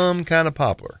some kind of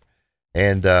popular.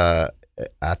 And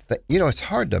it's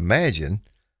hard to imagine.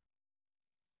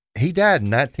 He died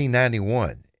in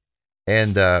 1991,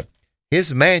 and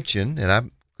his mansion, and I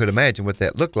could imagine what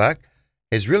that looked like,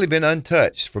 has really been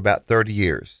untouched for about 30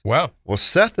 years. Wow. Well,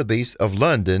 Sotheby's of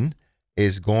London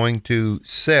is going to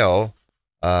sell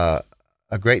a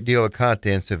great deal of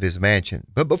contents of his mansion.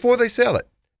 But before they sell it,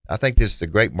 I think this is a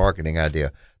great marketing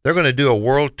idea. They're going to do a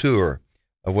world tour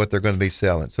of what they're going to be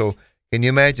selling. So can you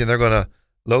imagine they're going to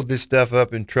load this stuff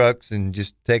up in trucks and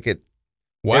just take it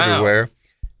everywhere?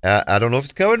 I don't know if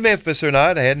it's coming to Memphis or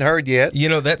not. I hadn't heard yet.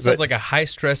 That sounds like a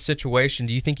high-stress situation.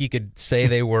 Do you think you could say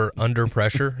they were under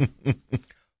pressure?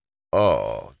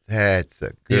 Oh, that's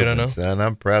a good one, son.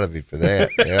 I'm proud of you for that.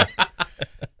 Yeah.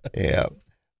 Yeah.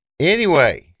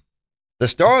 Anyway, the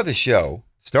star of the show,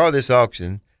 star of this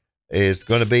auction, is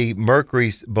going to be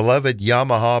Mercury's beloved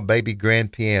Yamaha baby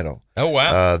grand piano. Oh,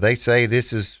 wow. They say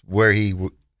this is where he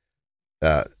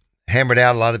hammered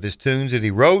out a lot of his tunes that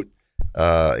he wrote.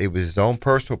 It was his own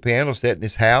personal piano set in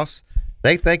his house.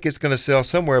 They think it's going to sell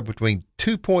somewhere between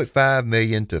 $2.5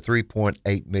 million to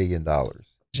 $3.8 million.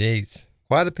 Jeez.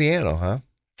 Quite a piano, huh?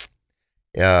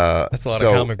 That's a lot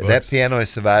of comic books. That piano has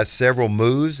survived several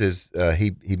moves as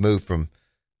he moved from,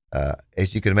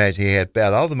 as you can imagine, he had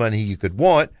about all the money you could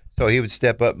want, so he would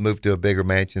step up and move to a bigger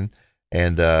mansion.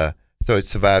 And so it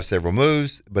survived several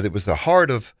moves, but it was the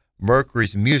heart of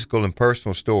Mercury's musical and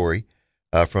personal story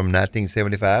from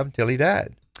 1975 until he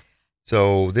died.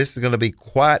 So this is going to be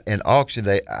quite an auction.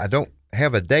 I don't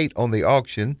have a date on the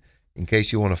auction in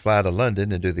case you want to fly to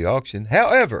London and do the auction.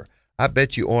 However, I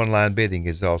bet you online bidding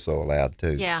is also allowed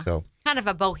too. Yeah. So kind of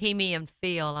a bohemian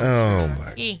feel.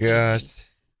 My gosh.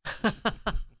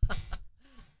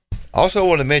 Also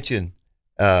want to mention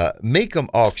Mecum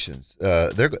Auctions.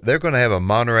 They're going to have a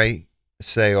Monterey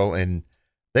sale, and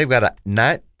they've got a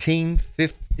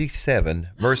 1957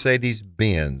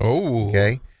 Mercedes-Benz. Oh.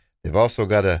 Okay. They've also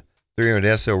got a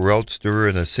 300 SL Roadster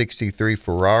and a 63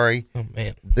 Ferrari. Oh,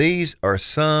 man. These are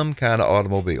some kind of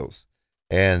automobiles.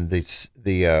 And the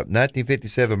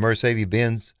 1957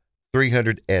 Mercedes-Benz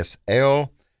 300 SL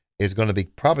is going to be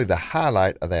probably the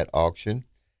highlight of that auction.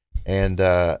 And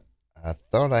I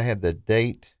thought I had the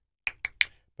date,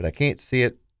 but I can't see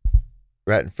it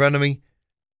right in front of me.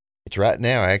 It's right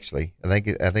now, actually. I think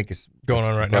it's Going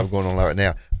on right now. Going on right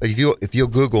now. But if you'll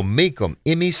Google Mecum,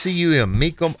 MECUM,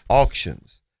 Mecum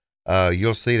Auctions,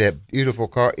 you'll see that beautiful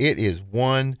car. It is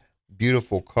one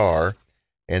beautiful car,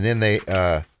 and then they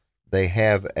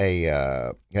have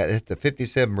it's the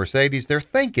 '57 Mercedes. They're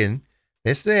thinking,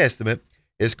 it's the estimate,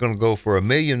 it's going to go for $1.4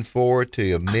 million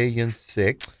to $1.6 million,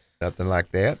 something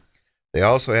like that. They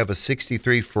also have a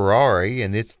 '63 Ferrari,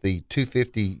 and it's the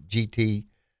 250 GT.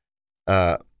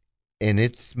 And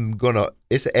it's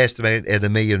estimated at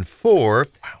 $1.4 million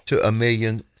to $1.7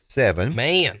 million.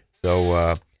 Man.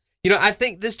 So, I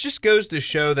think this just goes to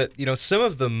show that, some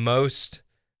of the most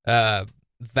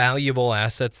valuable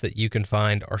assets that you can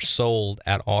find are sold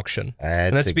at auction.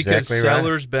 And that's because exactly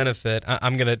sellers benefit.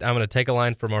 I'm gonna take a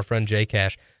line from our friend Jay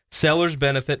Cash. Sellers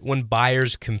benefit when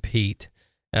buyers compete.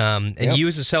 And you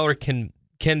as a seller can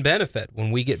benefit when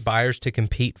we get buyers to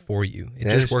compete for you. It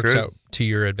just works out to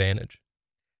your advantage.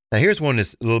 Now, here's one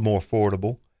that's a little more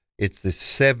affordable. It's the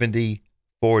 70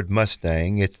 Ford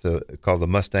Mustang. It's called the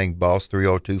Mustang Boss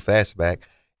 302 Fastback.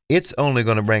 It's only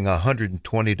going to bring $120,000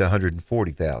 to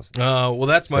 $140,000. Oh, well,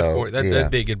 that's much more. That'd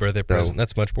be a good birthday present.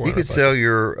 That's much more. You could sell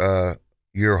your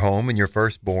home and your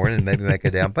firstborn and maybe make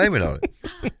a down payment on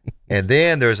it. And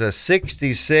then there's a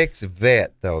 66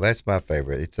 Vet, though. That's my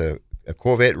favorite. It's a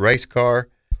Corvette race car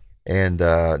and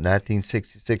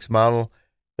 1966 model.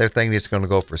 They're thinking it's going to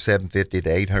go for $750,000 to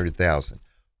 $800,000.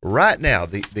 Right now,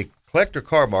 the collector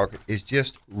car market is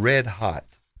just red hot,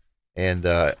 and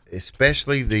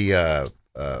especially the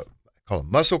call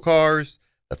them muscle cars,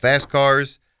 the fast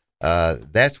cars.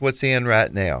 That's what's in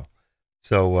right now.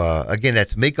 So again,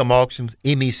 that's Mecum Auctions,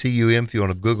 MECUM. If you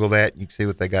want to Google that, you can see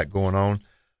what they got going on.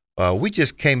 We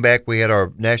just came back. We had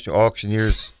our National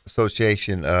Auctioneers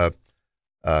Association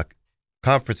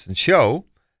conference and show.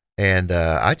 And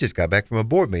I just got back from a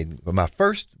board meeting, my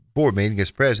first board meeting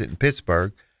as president in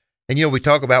Pittsburgh. And, we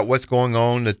talk about what's going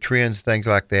on, the trends, things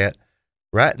like that.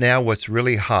 Right now, what's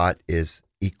really hot is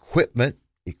equipment.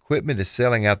 Equipment is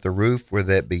selling out the roof,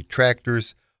 whether that be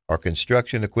tractors or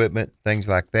construction equipment, things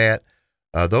like that.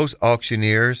 Those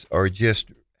auctioneers are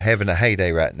just having a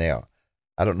heyday right now.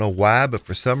 I don't know why, but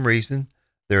for some reason,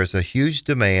 there's a huge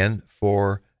demand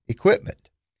for equipment.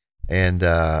 And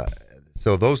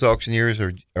so those auctioneers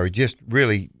are just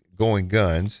really going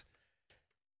guns.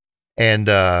 And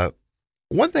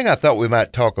one thing I thought we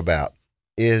might talk about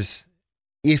is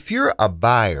if you're a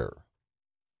buyer,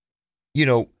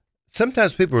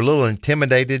 sometimes people are a little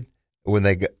intimidated when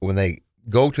they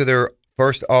go to their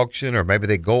first auction, or maybe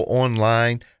they go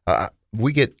online.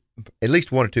 We get at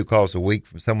least 1 or 2 calls a week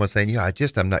from someone saying,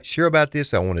 I'm not sure about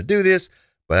this. I want to do this,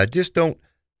 but I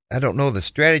don't know the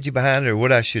strategy behind it or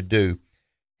what I should do.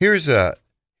 Here's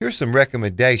some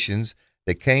recommendations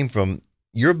that came from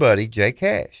your buddy, Jay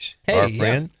Cash, our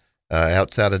friend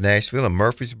outside of Nashville in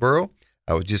Murfreesboro.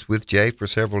 I was just with Jay for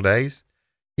several days.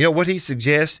 What he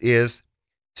suggests is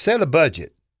set a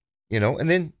budget,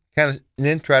 and then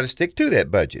try to stick to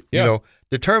that budget. Yeah.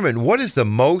 Determine what is the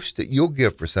most that you'll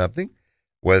give for something,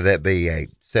 whether that be a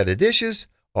set of dishes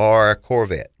or a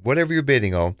Corvette, whatever you're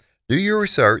bidding on. Do your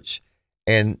research,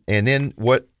 and then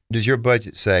what does your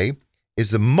budget say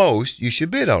is the most you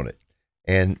should bid on it,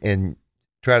 and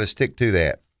try to stick to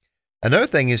that. Another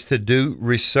thing is to do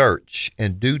research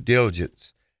and due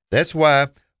diligence. That's why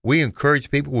we encourage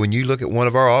people, when you look at one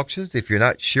of our auctions, if you're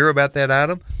not sure about that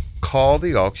item, call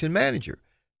the auction manager,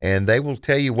 and they will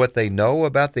tell you what they know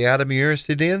about the item you're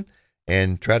interested in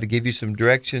and try to give you some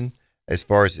direction as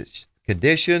far as its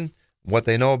condition, what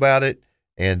they know about it.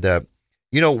 And,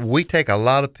 we take a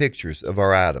lot of pictures of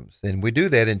our items, and we do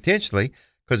that intentionally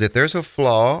because if there's a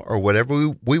flaw or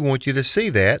whatever, we want you to see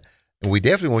that, and we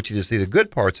definitely want you to see the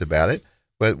good parts about it,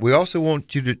 but we also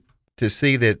want you to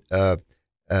see that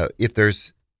if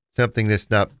there's something that's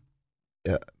not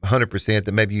 100%,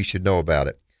 that maybe you should know about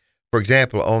it. For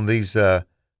example, on these,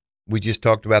 we just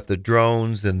talked about the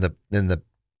drones and the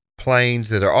planes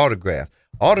that are autographed.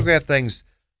 Autographed things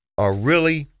are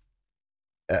really,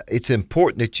 it's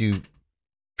important that you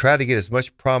try to get as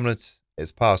much prominence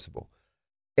as possible.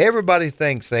 Everybody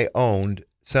thinks they owned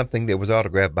something that was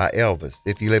autographed by Elvis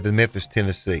if you live in Memphis,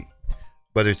 Tennessee.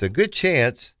 But there's a good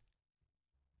chance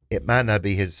it might not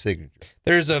be his signature.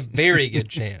 There's a very good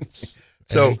chance.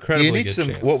 So you need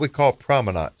some what we call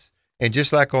provenance. And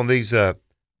just like on these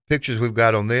pictures we've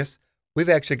got on this, we've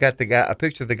actually got a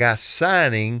picture of the guy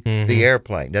signing Mm-hmm. the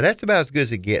airplane. Now that's about as good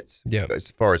as it gets as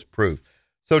far as proof.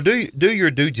 So do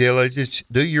your due diligence,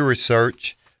 do your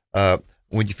research.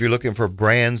 If you're looking for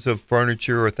brands of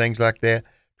furniture or things like that,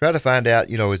 try to find out,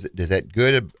 is that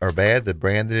good or bad, the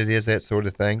brand that it is, that sort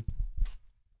of thing.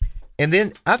 And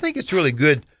then I think it's really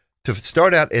good to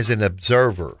start out as an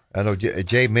observer. I know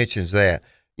Jay mentions that.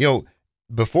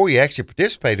 Before you actually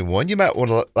participate in one, you might want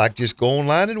to just go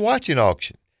online and watch an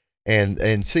auction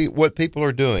and see what people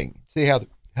are doing, see how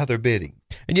they're bidding.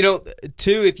 And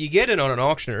too, if you get in on an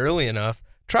auction early enough,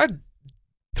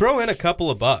 throw in a couple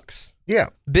of bucks. Yeah.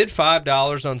 Bid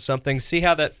 $5 on something, see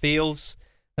how that feels.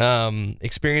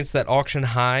 Experience that auction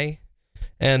high,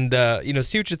 and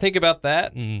see what you think about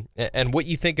that, and what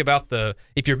you think about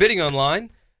if you're bidding online,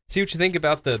 see what you think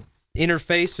about the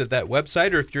interface of that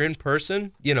website, or if you're in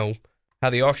person, how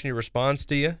the auctioneer responds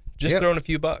to you. Just throwing a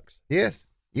few bucks. Yes.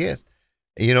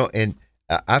 And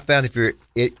I found if you're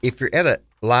at a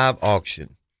live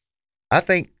auction, I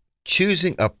think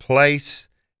choosing a place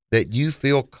that you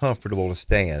feel comfortable to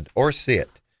stand or sit,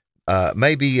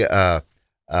 maybe you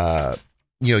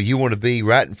want to be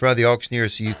right in front of the auctioneer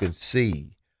so you can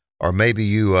see, or maybe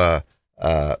you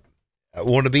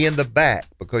want to be in the back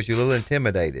because you're a little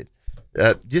intimidated.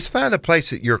 Just find a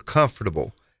place that you're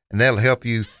comfortable, and that'll help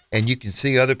you. And you can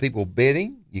see other people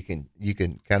bidding. You can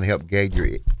kind of help gauge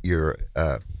your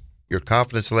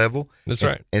confidence level. That's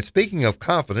right. And speaking of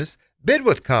confidence, bid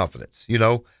with confidence.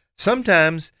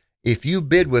 Sometimes if you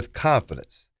bid with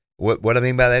confidence, what I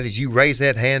mean by that is you raise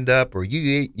that hand up or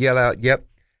you yell out, "Yep."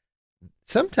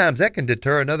 Sometimes that can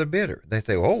deter another bidder. They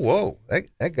say, "Oh, whoa,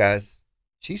 that guy's,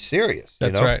 she's serious."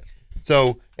 That's right.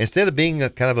 So instead of being a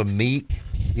kind of a meek,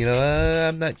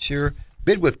 I'm not sure,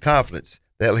 bid with confidence.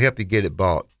 That'll help you get it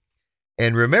bought.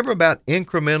 And remember about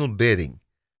incremental bidding.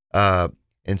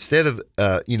 Instead of,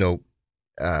 the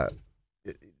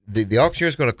auctioneer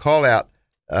is going to call out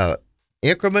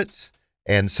increments,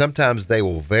 and sometimes they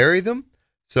will vary them.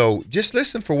 So just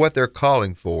listen for what they're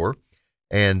calling for,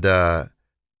 and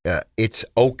it's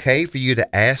okay for you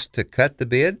to ask to cut the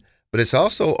bid, but it's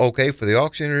also okay for the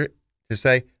auctioneer to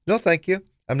say, "No, thank you.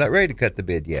 I'm not ready to cut the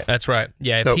bid yet." That's right.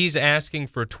 Yeah, if he's asking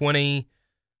for 20,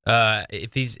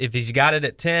 if he's got it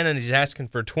at 10 and he's asking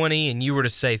for 20, and you were to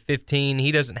say 15,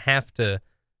 he doesn't have to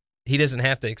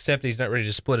accept. He's not ready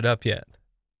to split it up yet.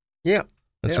 Yeah,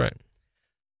 that's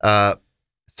right.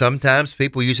 Sometimes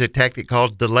people use a tactic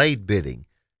called delayed bidding.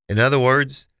 In other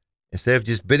words, instead of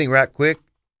just bidding right quick,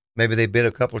 maybe they bid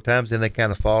a couple of times, then they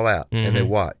kind of fall out and they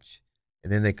watch,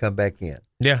 and then they come back in.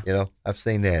 Yeah, I've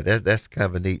seen that. That's kind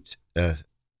of a neat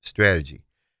strategy.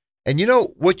 And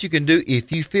what you can do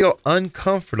if you feel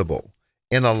uncomfortable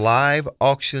in a live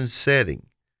auction setting,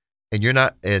 and you're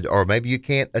not, or maybe you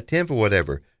can't attend for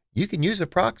whatever, you can use a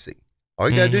proxy. All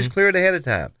you got to do is clear it ahead of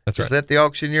time. That's Just right. let the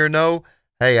auctioneer know,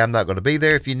 "Hey, I'm not going to be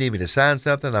there. If you need me to sign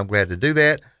something, I'm glad to do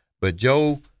that. But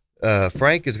Joe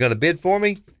Frank is going to bid for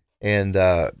me," and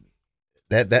that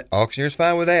auctioneer's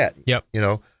fine with that. Yep.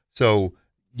 So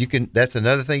you can. That's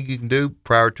another thing you can do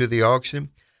prior to the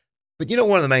auction. But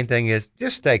one of the main things is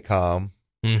just stay calm.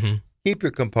 Mm-hmm. Keep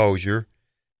your composure.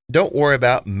 Don't worry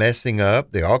about messing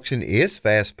up. The auction is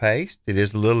fast paced. It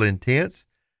is a little intense.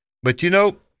 But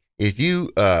if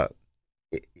you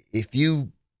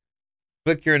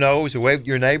flick your nose or wave at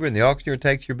your neighbor and the auctioneer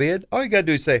takes your bid, all you got to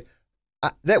do is say,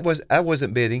 I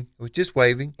wasn't bidding. I was just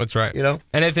waving." That's right.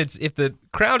 And if the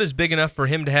crowd is big enough for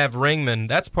him to have ringmen,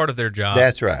 that's part of their job.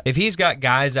 That's right. If he's got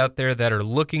guys out there that are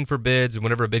looking for bids, and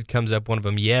whenever a bid comes up, one of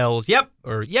them yells, "Yep,"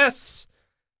 or "Yes,"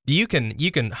 you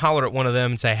can holler at one of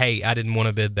them and say, "Hey, I didn't want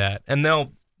to bid that," and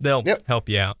they'll help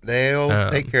you out.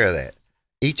 They'll take care of that.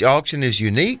 Each auction is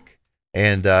unique,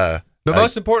 and but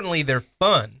most importantly, they're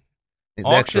fun.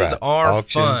 Auctions are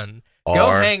fun.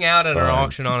 Go hang out at an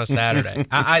auction on a Saturday.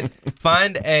 I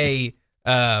find a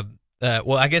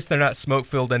well, I guess they're not smoke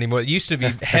filled anymore. It used to be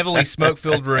heavily smoke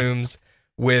filled rooms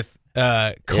with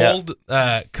cold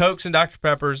Cokes and Dr.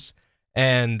 Peppers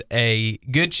and a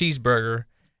good cheeseburger,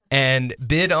 and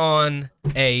bid on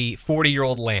a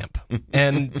 40-year-old lamp,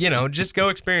 and just go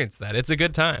experience that. It's a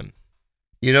good time.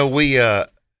 We were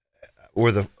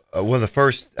one of the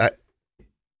first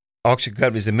auction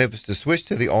companies in Memphis to switch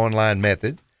to the online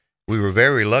method. We were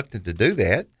very reluctant to do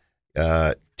that.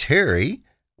 Terry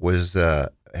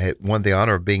had won the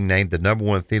honor of being named the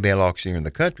 #1 female auctioneer in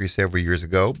the country several years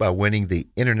ago by winning the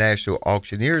International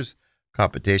Auctioneers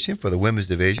competition for the women's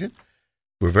division.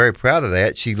 We're very proud of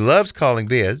that. She loves calling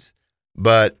bids,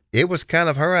 but it was kind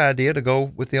of her idea to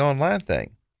go with the online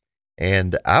thing.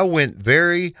 And I went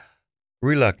very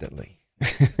reluctantly.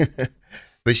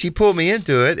 But she pulled me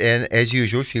into it, and as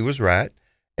usual, she was right.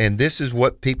 And this is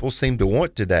what people seem to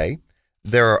want today.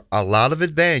 There are a lot of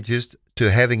advantages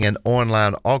to having an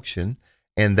online auction,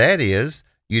 and that is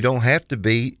you don't have to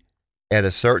be at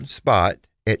a certain spot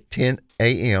at 10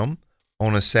 a.m.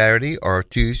 on a Saturday or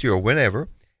Tuesday or whenever.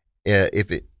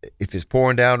 If it's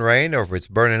pouring down rain or if it's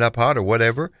burning up hot or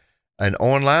whatever, an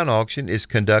online auction is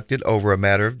conducted over a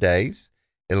matter of days.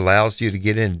 It allows you to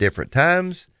get in different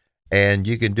times, and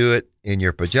you can do it in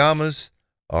your pajamas,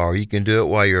 or you can do it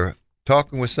while you're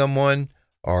talking with someone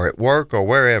or at work or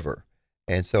wherever.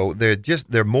 And so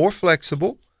they're more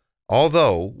flexible,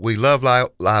 although we love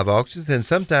live auctions, and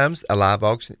sometimes a live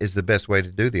auction is the best way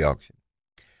to do the auction.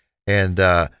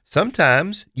 And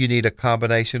sometimes you need a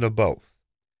combination of both.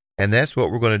 And that's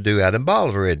what we're going to do out in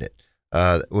Bolivar, isn't it?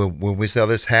 When we sell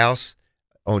this house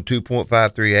on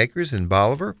 2.53 acres in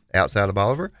Bolivar, outside of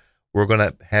Bolivar, we're going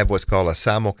to have what's called a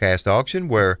simulcast auction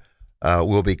where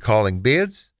we'll be calling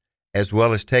bids as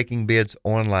well as taking bids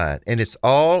online. And it's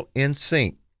all in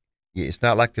sync. It's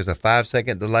not like there's a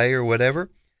 5-second delay or whatever.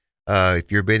 If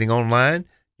you're bidding online,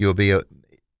 you'll be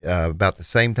about the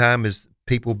same time as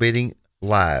people bidding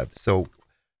live. So,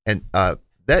 and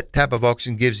that type of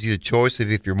auction gives you the choice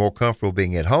of if you're more comfortable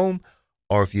being at home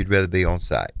or if you'd rather be on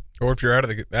site. Or if you're out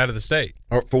of the state.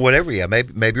 Or for whatever, yeah.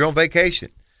 Maybe you're on vacation.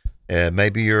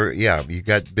 Maybe you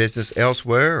got business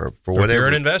elsewhere or for whatever. Or you're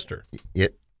an investor. Yeah,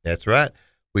 that's right.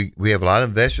 We have a lot of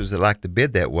investors that like to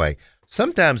bid that way.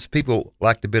 Sometimes people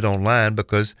like to bid online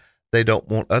because they don't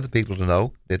want other people to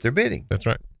know that they're bidding. That's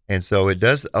right. And so it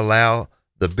does allow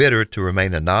the bidder to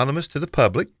remain anonymous to the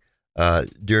public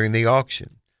during the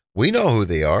auction. We know who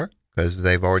they are because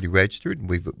they've already registered, and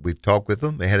we've talked with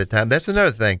them ahead of time. That's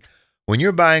another thing. When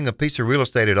you're buying a piece of real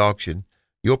estate at auction,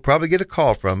 you'll probably get a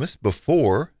call from us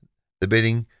before the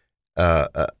bidding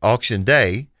auction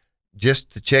day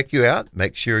just to check you out,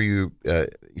 make sure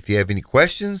if you have any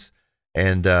questions,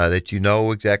 and that you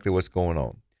know exactly what's going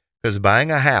on. Because buying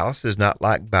a house is not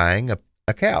like buying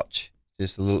a couch.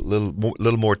 Just a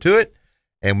little more to it,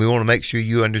 and we want to make sure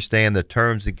you understand the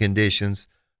terms and conditions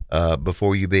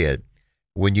before you bid.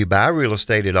 When you buy real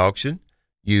estate at auction,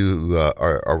 you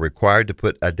are required to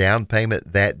put a down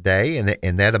payment that day,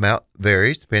 and that amount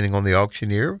varies depending on the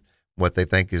auctioneer, what they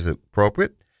think is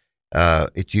appropriate.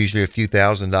 It's usually a few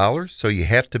 $1,000s, so you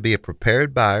have to be a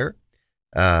prepared buyer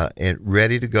and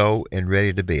ready to go and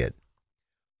ready to bid.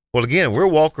 Well, again, we're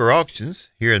Walker Auctions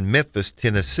here in Memphis,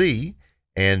 Tennessee,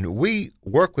 and we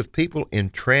work with people in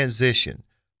transition.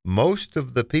 Most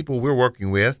of the people we're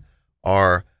working with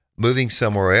are moving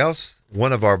somewhere else.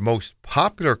 One of our most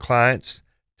popular clients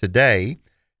today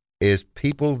is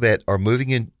people that are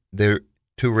moving to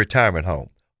a retirement home,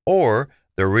 or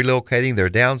they're relocating, they're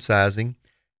downsizing,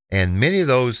 and many of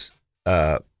those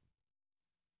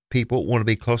people want to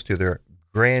be close to their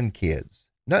grandkids,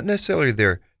 not necessarily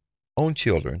their own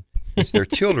children. It's their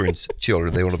children's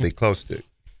children they want to be close to.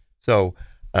 So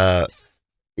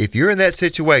if you're in that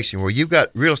situation where you've got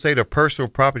real estate or personal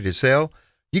property to sell,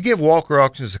 you give Walker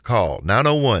Auctions a call,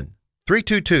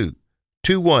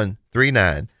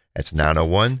 901-322-2139. That's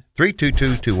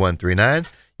 901-322-2139.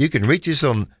 You can reach us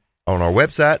on our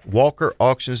website,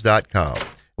 walkerauctions.com.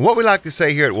 And what we like to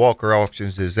say here at Walker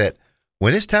Auctions is that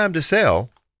when it's time to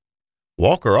sell,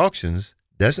 Walker Auctions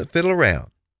doesn't fiddle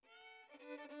around.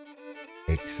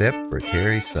 Except for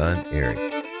Terry's son,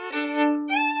 Eric.